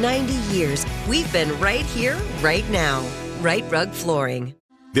 For 90 years, we've been right here, right now. Right Rug Flooring.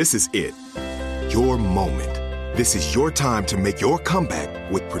 This is it. Your moment. This is your time to make your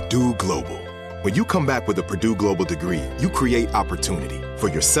comeback with Purdue Global. When you come back with a Purdue Global degree, you create opportunity for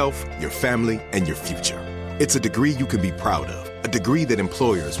yourself, your family, and your future. It's a degree you can be proud of, a degree that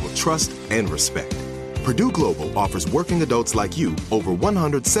employers will trust and respect. Purdue Global offers working adults like you over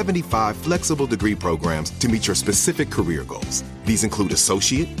 175 flexible degree programs to meet your specific career goals. These include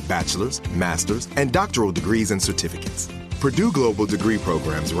associate, bachelor's, master's, and doctoral degrees and certificates. Purdue Global degree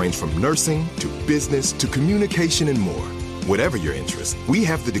programs range from nursing to business to communication and more. Whatever your interest, we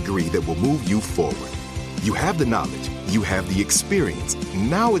have the degree that will move you forward. You have the knowledge, you have the experience.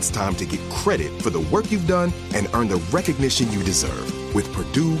 Now it's time to get credit for the work you've done and earn the recognition you deserve with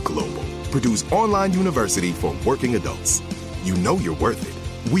Purdue Global, Purdue's online university for working adults. You know you're worth it.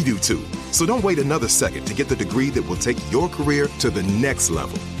 We do too. So don't wait another second to get the degree that will take your career to the next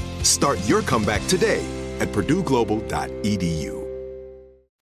level. Start your comeback today at purdueglobal.edu.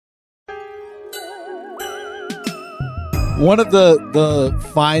 One of the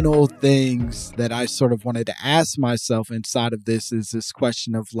final things that I sort of wanted to ask myself inside of this is this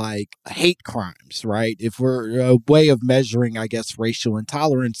question of like hate crimes, right? If we're a way of measuring, I guess, racial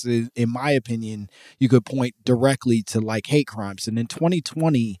intolerance, in my opinion, you could point directly to like hate crimes. And in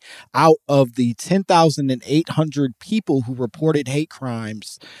 2020, out of the 10,800 people who reported hate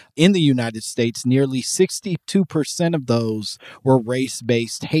crimes in the United States, nearly 62% of those were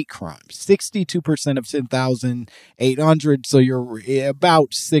race-based hate crimes. 62% of 10,800. So you're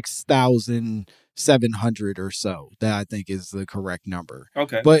about 6,700 or so. That I think is the correct number.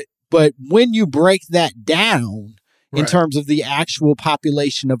 Okay. But when you break that down in terms of the actual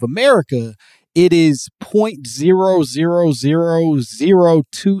population of America, it is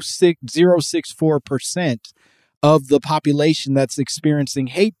 0.000026064% of the population that's experiencing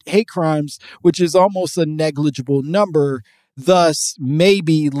hate crimes, which is almost a negligible number. Thus,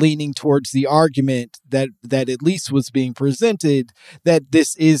 maybe leaning towards the argument that at least was being presented that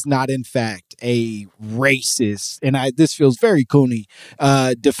this is not, in fact, a racist, and this feels very Cooney,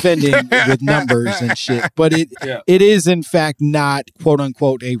 defending with numbers and shit, but it is, in fact, not, quote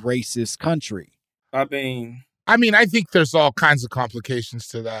unquote, a racist country. I mean, I think there's all kinds of complications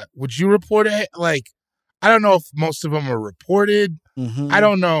to that. Would you report it? Like, I don't know if most of them are reported. I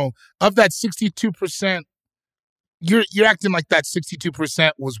don't know. Of that 62%, You're acting like that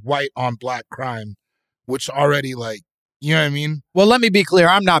 62% was white on black crime, which already, like, you know what I mean? Well, let me be clear.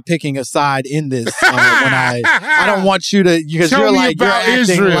 I'm not picking a side in this. When I don't want you to, because you're like, you're acting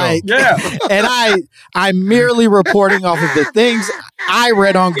Israel. Like, and I'm merely reporting off of the things I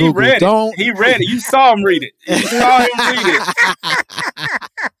read on Google. He read it. You saw him read it.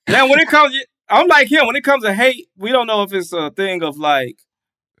 Now, when it comes, I'm like him. When it comes to hate, we don't know if it's a thing of like,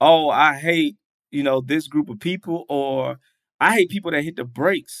 oh, I hate, this group of people, or I hate people that hit the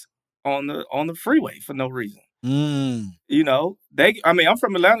brakes on the freeway for no reason. I'm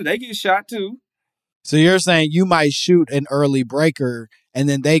from Atlanta. They get shot too. So you're saying you might shoot an early breaker and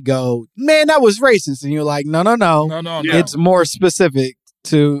then they go, man, that was racist. And you're like, no. It's more specific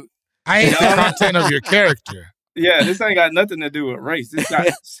to. I hate the content of your character. Yeah, this ain't got nothing to do with race. This got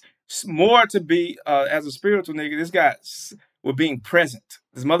more to be, as a spiritual nigga, this got with being present.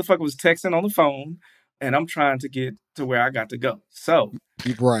 This motherfucker was texting on the phone, and I'm trying to get to where I got to go. So,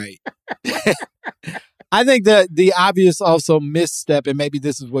 right. I think that the obvious also misstep, and maybe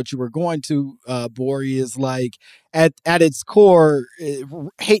this is what you were going to, Bori, is like at its core,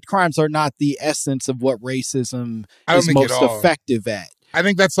 hate crimes are not the essence of what racism is most effective at. I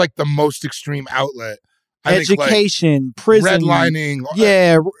think that's like the most extreme outlet. Education, prison, redlining,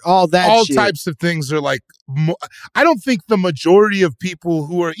 all that all shit. Types of things are like, I don't think the majority of people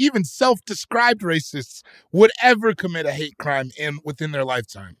who are even self-described racists would ever commit a hate crime within their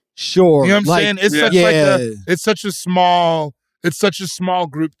lifetime. Sure. You know what I'm saying? It's such a small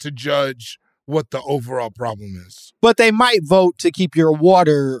group to judge what the overall problem is. But they might vote to keep your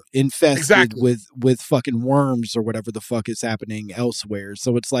water infested with fucking worms or whatever the fuck is happening elsewhere.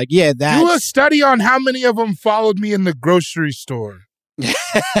 So it's like, do a study on how many of them followed me in the grocery store.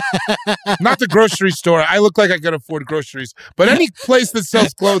 Not the grocery store. I look like I can afford groceries, but any place that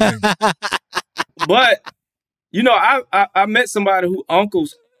sells clothing. But I met somebody who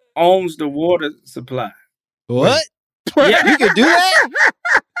uncles owns the water supply. What? Yeah. You can do that?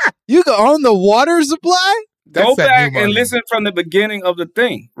 You can own the water supply? Go back and listen from the beginning of the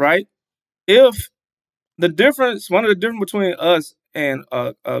thing, right? If one of the difference between us and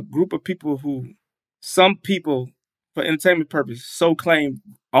a group of people who some people, for entertainment purposes, so claim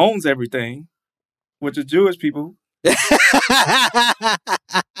owns everything, which are Jewish people.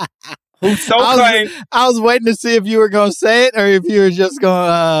 Who so claim. I was waiting to see if you were going to say it or if you were just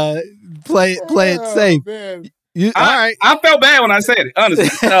going to play it safe. Man. All right. I felt bad when I said it, honestly.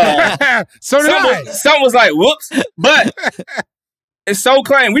 So did I. Some was like, whoops. But it's so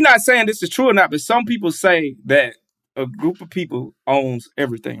claimed. We're not saying this is true or not, but some people say that a group of people owns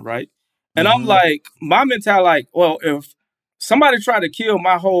everything, right? And I'm like, my mentality, like, well, if somebody tried to kill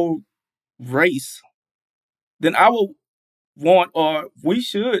my whole race, then I will want, or we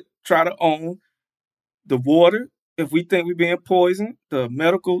should try to own the water if we think we're being poisoned, the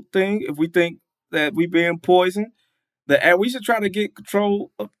medical thing, if we think that we being poisoned, the air, we should try to get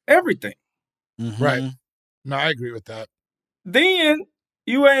control of everything. Right. No, I agree with that. Then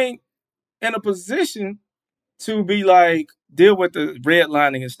you ain't in a position to be like, deal with the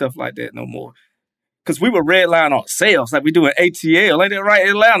redlining and stuff like that no more. Because we were redline ourselves, like we doing ATL. Ain't that right,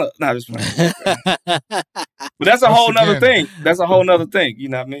 Atlanta? No, just playing. But that's a whole nother thing. That's a whole nother thing. You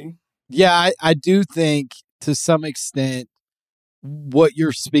know what I mean? Yeah, I do think to some extent what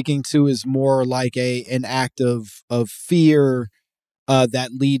you're speaking to is more like an act of fear that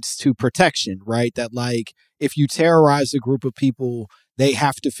leads to protection, right? That like if you terrorize a group of people, they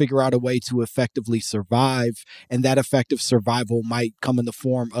have to figure out a way to effectively survive. And that effective survival might come in the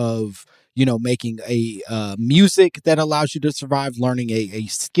form of, you know, making a music that allows you to survive, learning a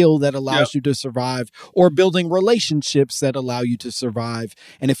skill that allows you to survive, or building relationships that allow you to survive.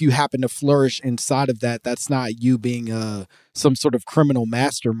 And if you happen to flourish inside of that, that's not you being some sort of criminal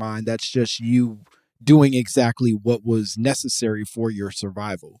mastermind. That's just you doing exactly what was necessary for your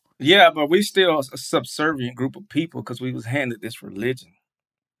survival. Yeah, but we still a subservient group of people because we was handed this religion.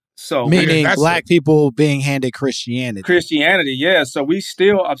 So meaning black people being handed Christianity. Christianity, yeah. So we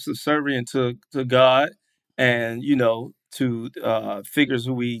still are subservient to God and, you know, to figures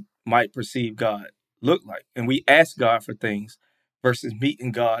who we might perceive God look like. And we ask God for things versus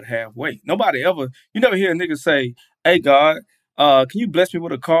meeting God halfway. Nobody ever, you never hear a nigga say, hey, God, can you bless me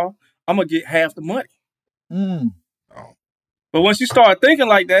with a car? I'm going to get half the money. But once you start thinking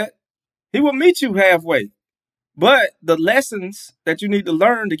like that, he will meet you halfway. But the lessons that you need to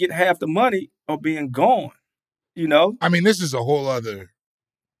learn to get half the money are being gone, you know? I mean, this is a whole other...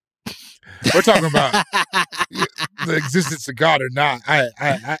 We're talking about the existence of God or not.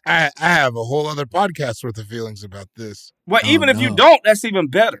 I have a whole other podcast worth of feelings about this. Well, even if you don't, that's even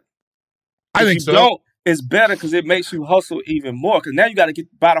better. I think so. Don't, it's better because it makes you hustle even more. Because now you got to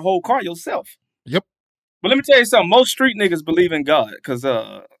buy the whole car yourself. Yep. But let me tell you something. Most street niggas believe in God because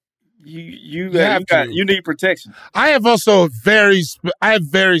you need protection. I have also very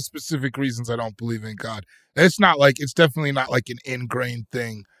specific reasons I don't believe in God. It's definitely not like an ingrained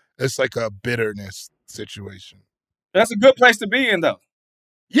thing. It's like a bitterness situation. That's a good place to be in, though.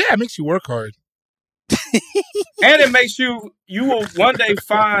 Yeah, it makes you work hard. And it makes you will one day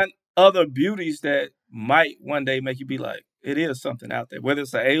find other beauties that might one day make you be like, it is something out there, whether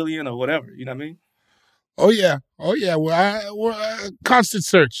it's an alien or whatever. You know what I mean? Oh, yeah. We're constant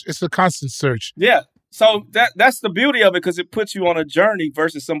search. It's a constant search. Yeah. So that's the beauty of it because it puts you on a journey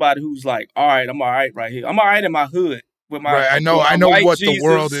versus somebody who's like, all right, I'm all right here. I'm all right in my hood. With my, right, I know what Jesus, the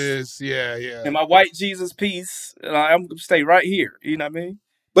world is. Yeah. And my white Jesus piece, I'm gonna stay right here. You know what I mean?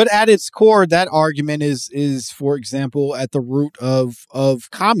 But at its core, that argument is, for example, at the root of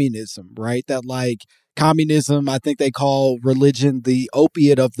communism, right? That like communism, I think they call religion the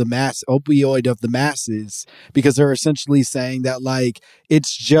opioid of the masses, because they're essentially saying that like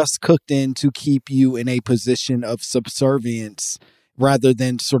it's just cooked in to keep you in a position of subservience, rather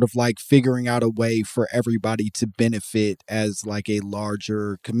than sort of like figuring out a way for everybody to benefit as like a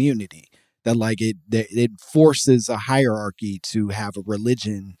larger community. That like it forces a hierarchy to have a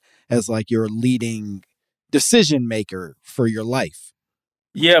religion as like your leading decision maker for your life.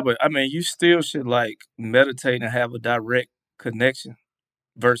 Yeah, but I mean, you still should like meditate and have a direct connection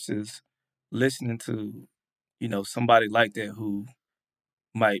versus listening to, you know, somebody like that who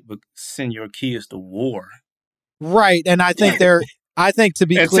might send your kids to war. Right. And I think to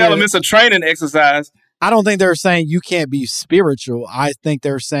be and clear, tell them it's a training exercise. I don't think they're saying you can't be spiritual. I think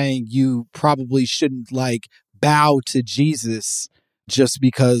they're saying you probably shouldn't like bow to Jesus just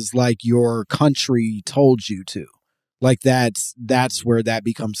because like your country told you to. Like that's where that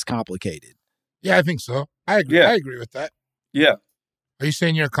becomes complicated. Yeah, I think so. I agree. Yeah. I agree with that. Yeah. Are you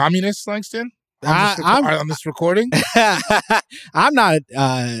saying you're a communist, Langston? On this recording? I'm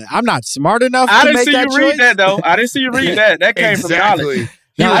not smart enough to make that choice. I didn't see you read that, though. I didn't see you read that. That came from knowledge.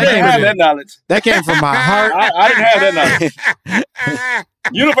 No, I didn't have that knowledge. That came from my heart. I didn't have that knowledge.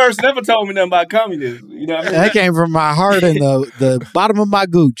 Universe never told me nothing about communism. You know what I mean? That came from my heart and the bottom of my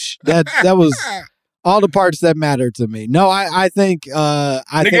gooch. That was all the parts that mattered to me. No, I think it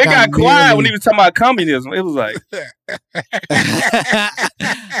got quiet when he was talking about communism. It was like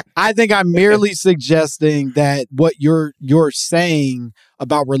I think I'm merely suggesting that what you're saying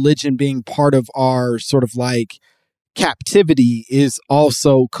about religion being part of our sort of like captivity is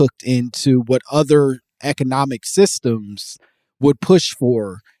also cooked into what other economic systems would push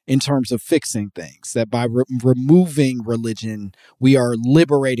for in terms of fixing things. That by removing religion, we are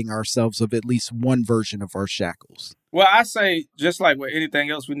liberating ourselves of at least one version of our shackles. Well, I say, just like with anything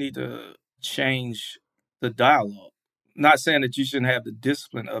else, we need to change the dialogue. Not saying that you shouldn't have the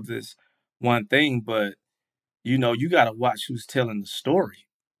discipline of this one thing, but, you know, you got to watch who's telling the story,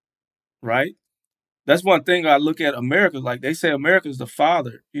 right? That's one thing I look at America, like they say America's the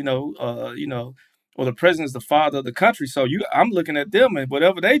father, or Well, the president's the father of the country. So I'm looking at them, and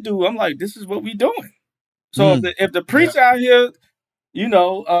whatever they do, I'm like, this is what we doing. So if the preacher out here,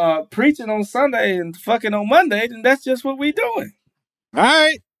 preaching on Sunday and fucking on Monday, then that's just what we doing. All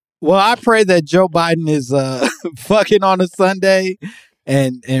right. Well, I pray that Joe Biden is fucking on a Sunday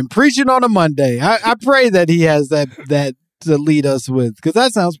and preaching on a Monday. I pray that he has that to lead us with, because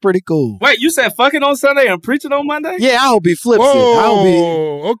that sounds pretty cool. Wait, you said fucking on Sunday and preaching on Monday? Yeah, I hope he flips it.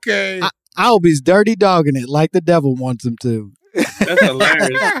 Okay. I hope he's dirty dogging it like the devil wants him to. That's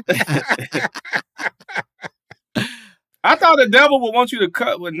hilarious. I thought the devil would want you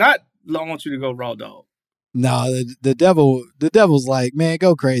to would not want you to go raw dog. No, the devil's like, man,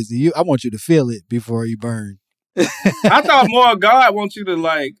 go crazy. I want you to feel it before you burn. I thought more God wants you to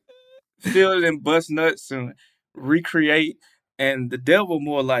like feel it and bust nuts and recreate, and the devil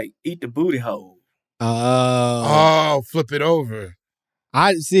more like eat the booty hole. Oh, flip it over.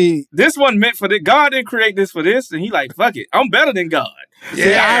 I see. This wasn't meant for this. God didn't create this for this, and he like, fuck it, I'm better than God.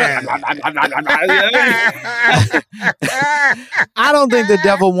 Yeah. I don't think the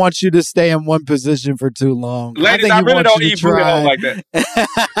devil wants you to stay in one position for too long. Ladies, I really don't eat booty hole like that.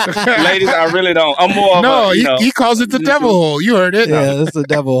 Ladies, I really don't. I'm more of he calls it the devil hole. You heard it. Yeah, it's the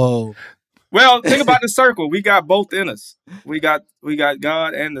devil hole. Well, think about the circle. We got both in us. We got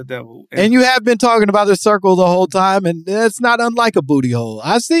God and the devil. And you have been talking about the circle the whole time, and it's not unlike a booty hole.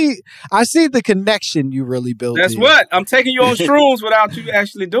 I see the connection you really built. That's here. what I'm taking you on shrooms without you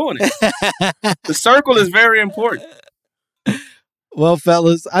actually doing it. The circle is very important. Well,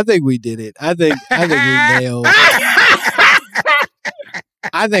 fellas, I think we did it. I think we nailed.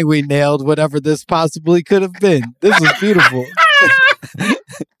 I think we nailed whatever this possibly could have been. This was beautiful.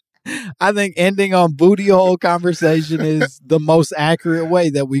 I think ending on booty hole conversation is the most accurate way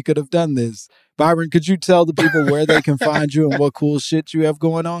that we could have done this. Byron, could you tell the people where they can find you and what cool shit you have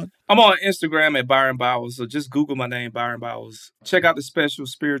going on? I'm on Instagram at Byron Bowers, so just Google my name, Byron Bowers. Check out the special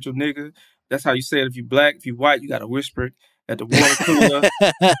Spiritual Nigga. That's how you say it. If you black, if you white, you got to whisper it at the water cooler.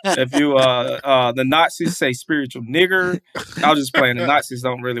 If you the Nazis say Spiritual Nigger. I was just playing. The Nazis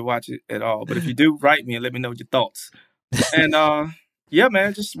don't really watch it at all. But if you do, write me and let me know your thoughts. And yeah,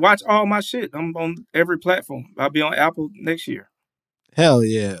 man, just watch all my shit. I'm on every platform. I'll be on Apple next year. Hell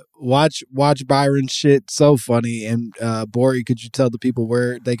yeah. Watch Byron's shit. So funny. And Bori, could you tell the people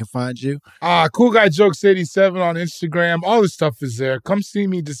where they can find you? Cool Guy Jokes 87 on Instagram. All the stuff is there. Come see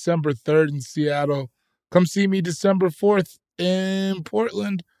me December 3rd in Seattle. Come see me December 4th in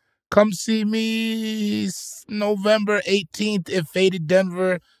Portland. Come see me November 18th at Faded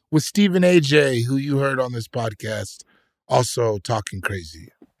Denver with Stephen AJ, who you heard on this podcast. Also talking crazy.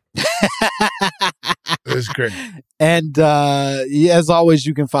 It was great. And as always,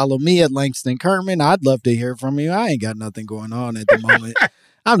 you can follow me at Langston Kerman. I'd love to hear from you. I ain't got nothing going on at the moment.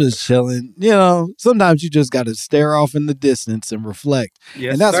 I'm just chilling. Sometimes you just got to stare off in the distance and reflect.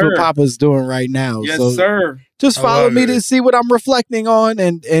 Yes, and that's sir. what Papa's doing right now. Yes, so sir. Just follow me to see what I'm reflecting on.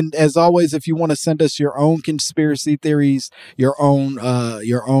 And as always, if you want to send us your own conspiracy theories, your own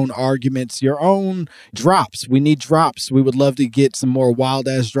arguments, your own drops, we need drops. We would love to get some more wild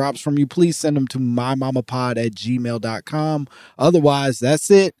ass drops from you. Please send them to mymamapod@gmail.com. Otherwise, that's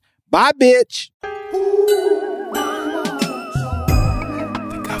it. Bye, bitch.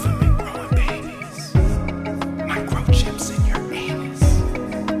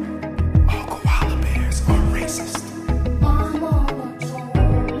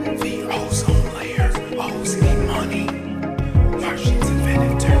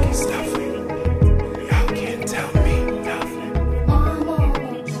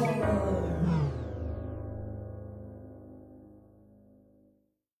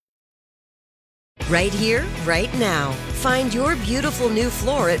 Right here, right now. Find your beautiful new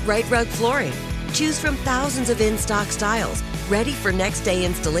floor at Right Rug Flooring. Choose from thousands of in-stock styles, ready for next day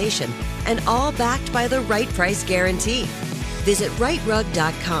installation, and all backed by the right price guarantee. Visit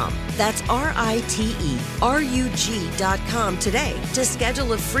rightrug.com. That's RITERUG.com today to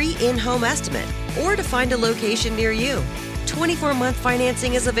schedule a free in-home estimate or to find a location near you. 24-month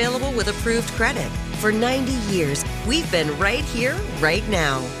financing is available with approved credit. For 90 years, we've been right here, right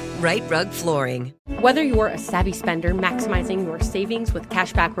now. Right Rug Flooring. Whether you're a savvy spender maximizing your savings with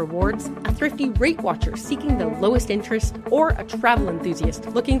cashback rewards, a thrifty rate watcher seeking the lowest interest, or a travel enthusiast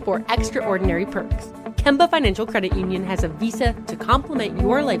looking for extraordinary perks, Kemba Financial Credit Union has a visa to complement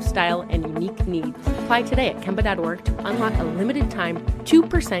your lifestyle and unique needs. Apply today at Kemba.org to unlock a limited time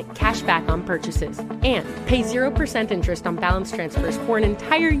 2% cash back on purchases and pay 0% interest on balance transfers for an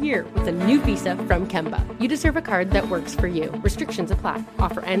entire year with a new visa from Kemba. You deserve a card that works for you. Restrictions apply.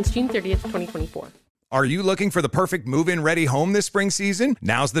 Offer ends June 30th, 2024. Are you looking for the perfect move-in ready home this spring season?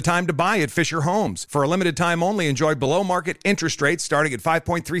 Now's the time to buy at Fisher Homes. For a limited time only, enjoy below-market interest rates starting at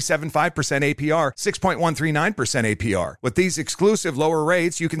 5.375% APR, 6.139% APR. With these exclusive lower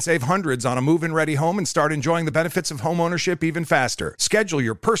rates, you can save hundreds on a move-in ready home and start enjoying the benefits of homeownership even faster. Schedule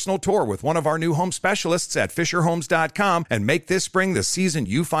your personal tour with one of our new home specialists at FisherHomes.com and make this spring the season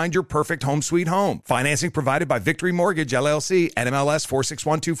you find your perfect home sweet home. Financing provided by Victory Mortgage, LLC, NMLS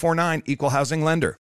 461249, Equal Housing Lender.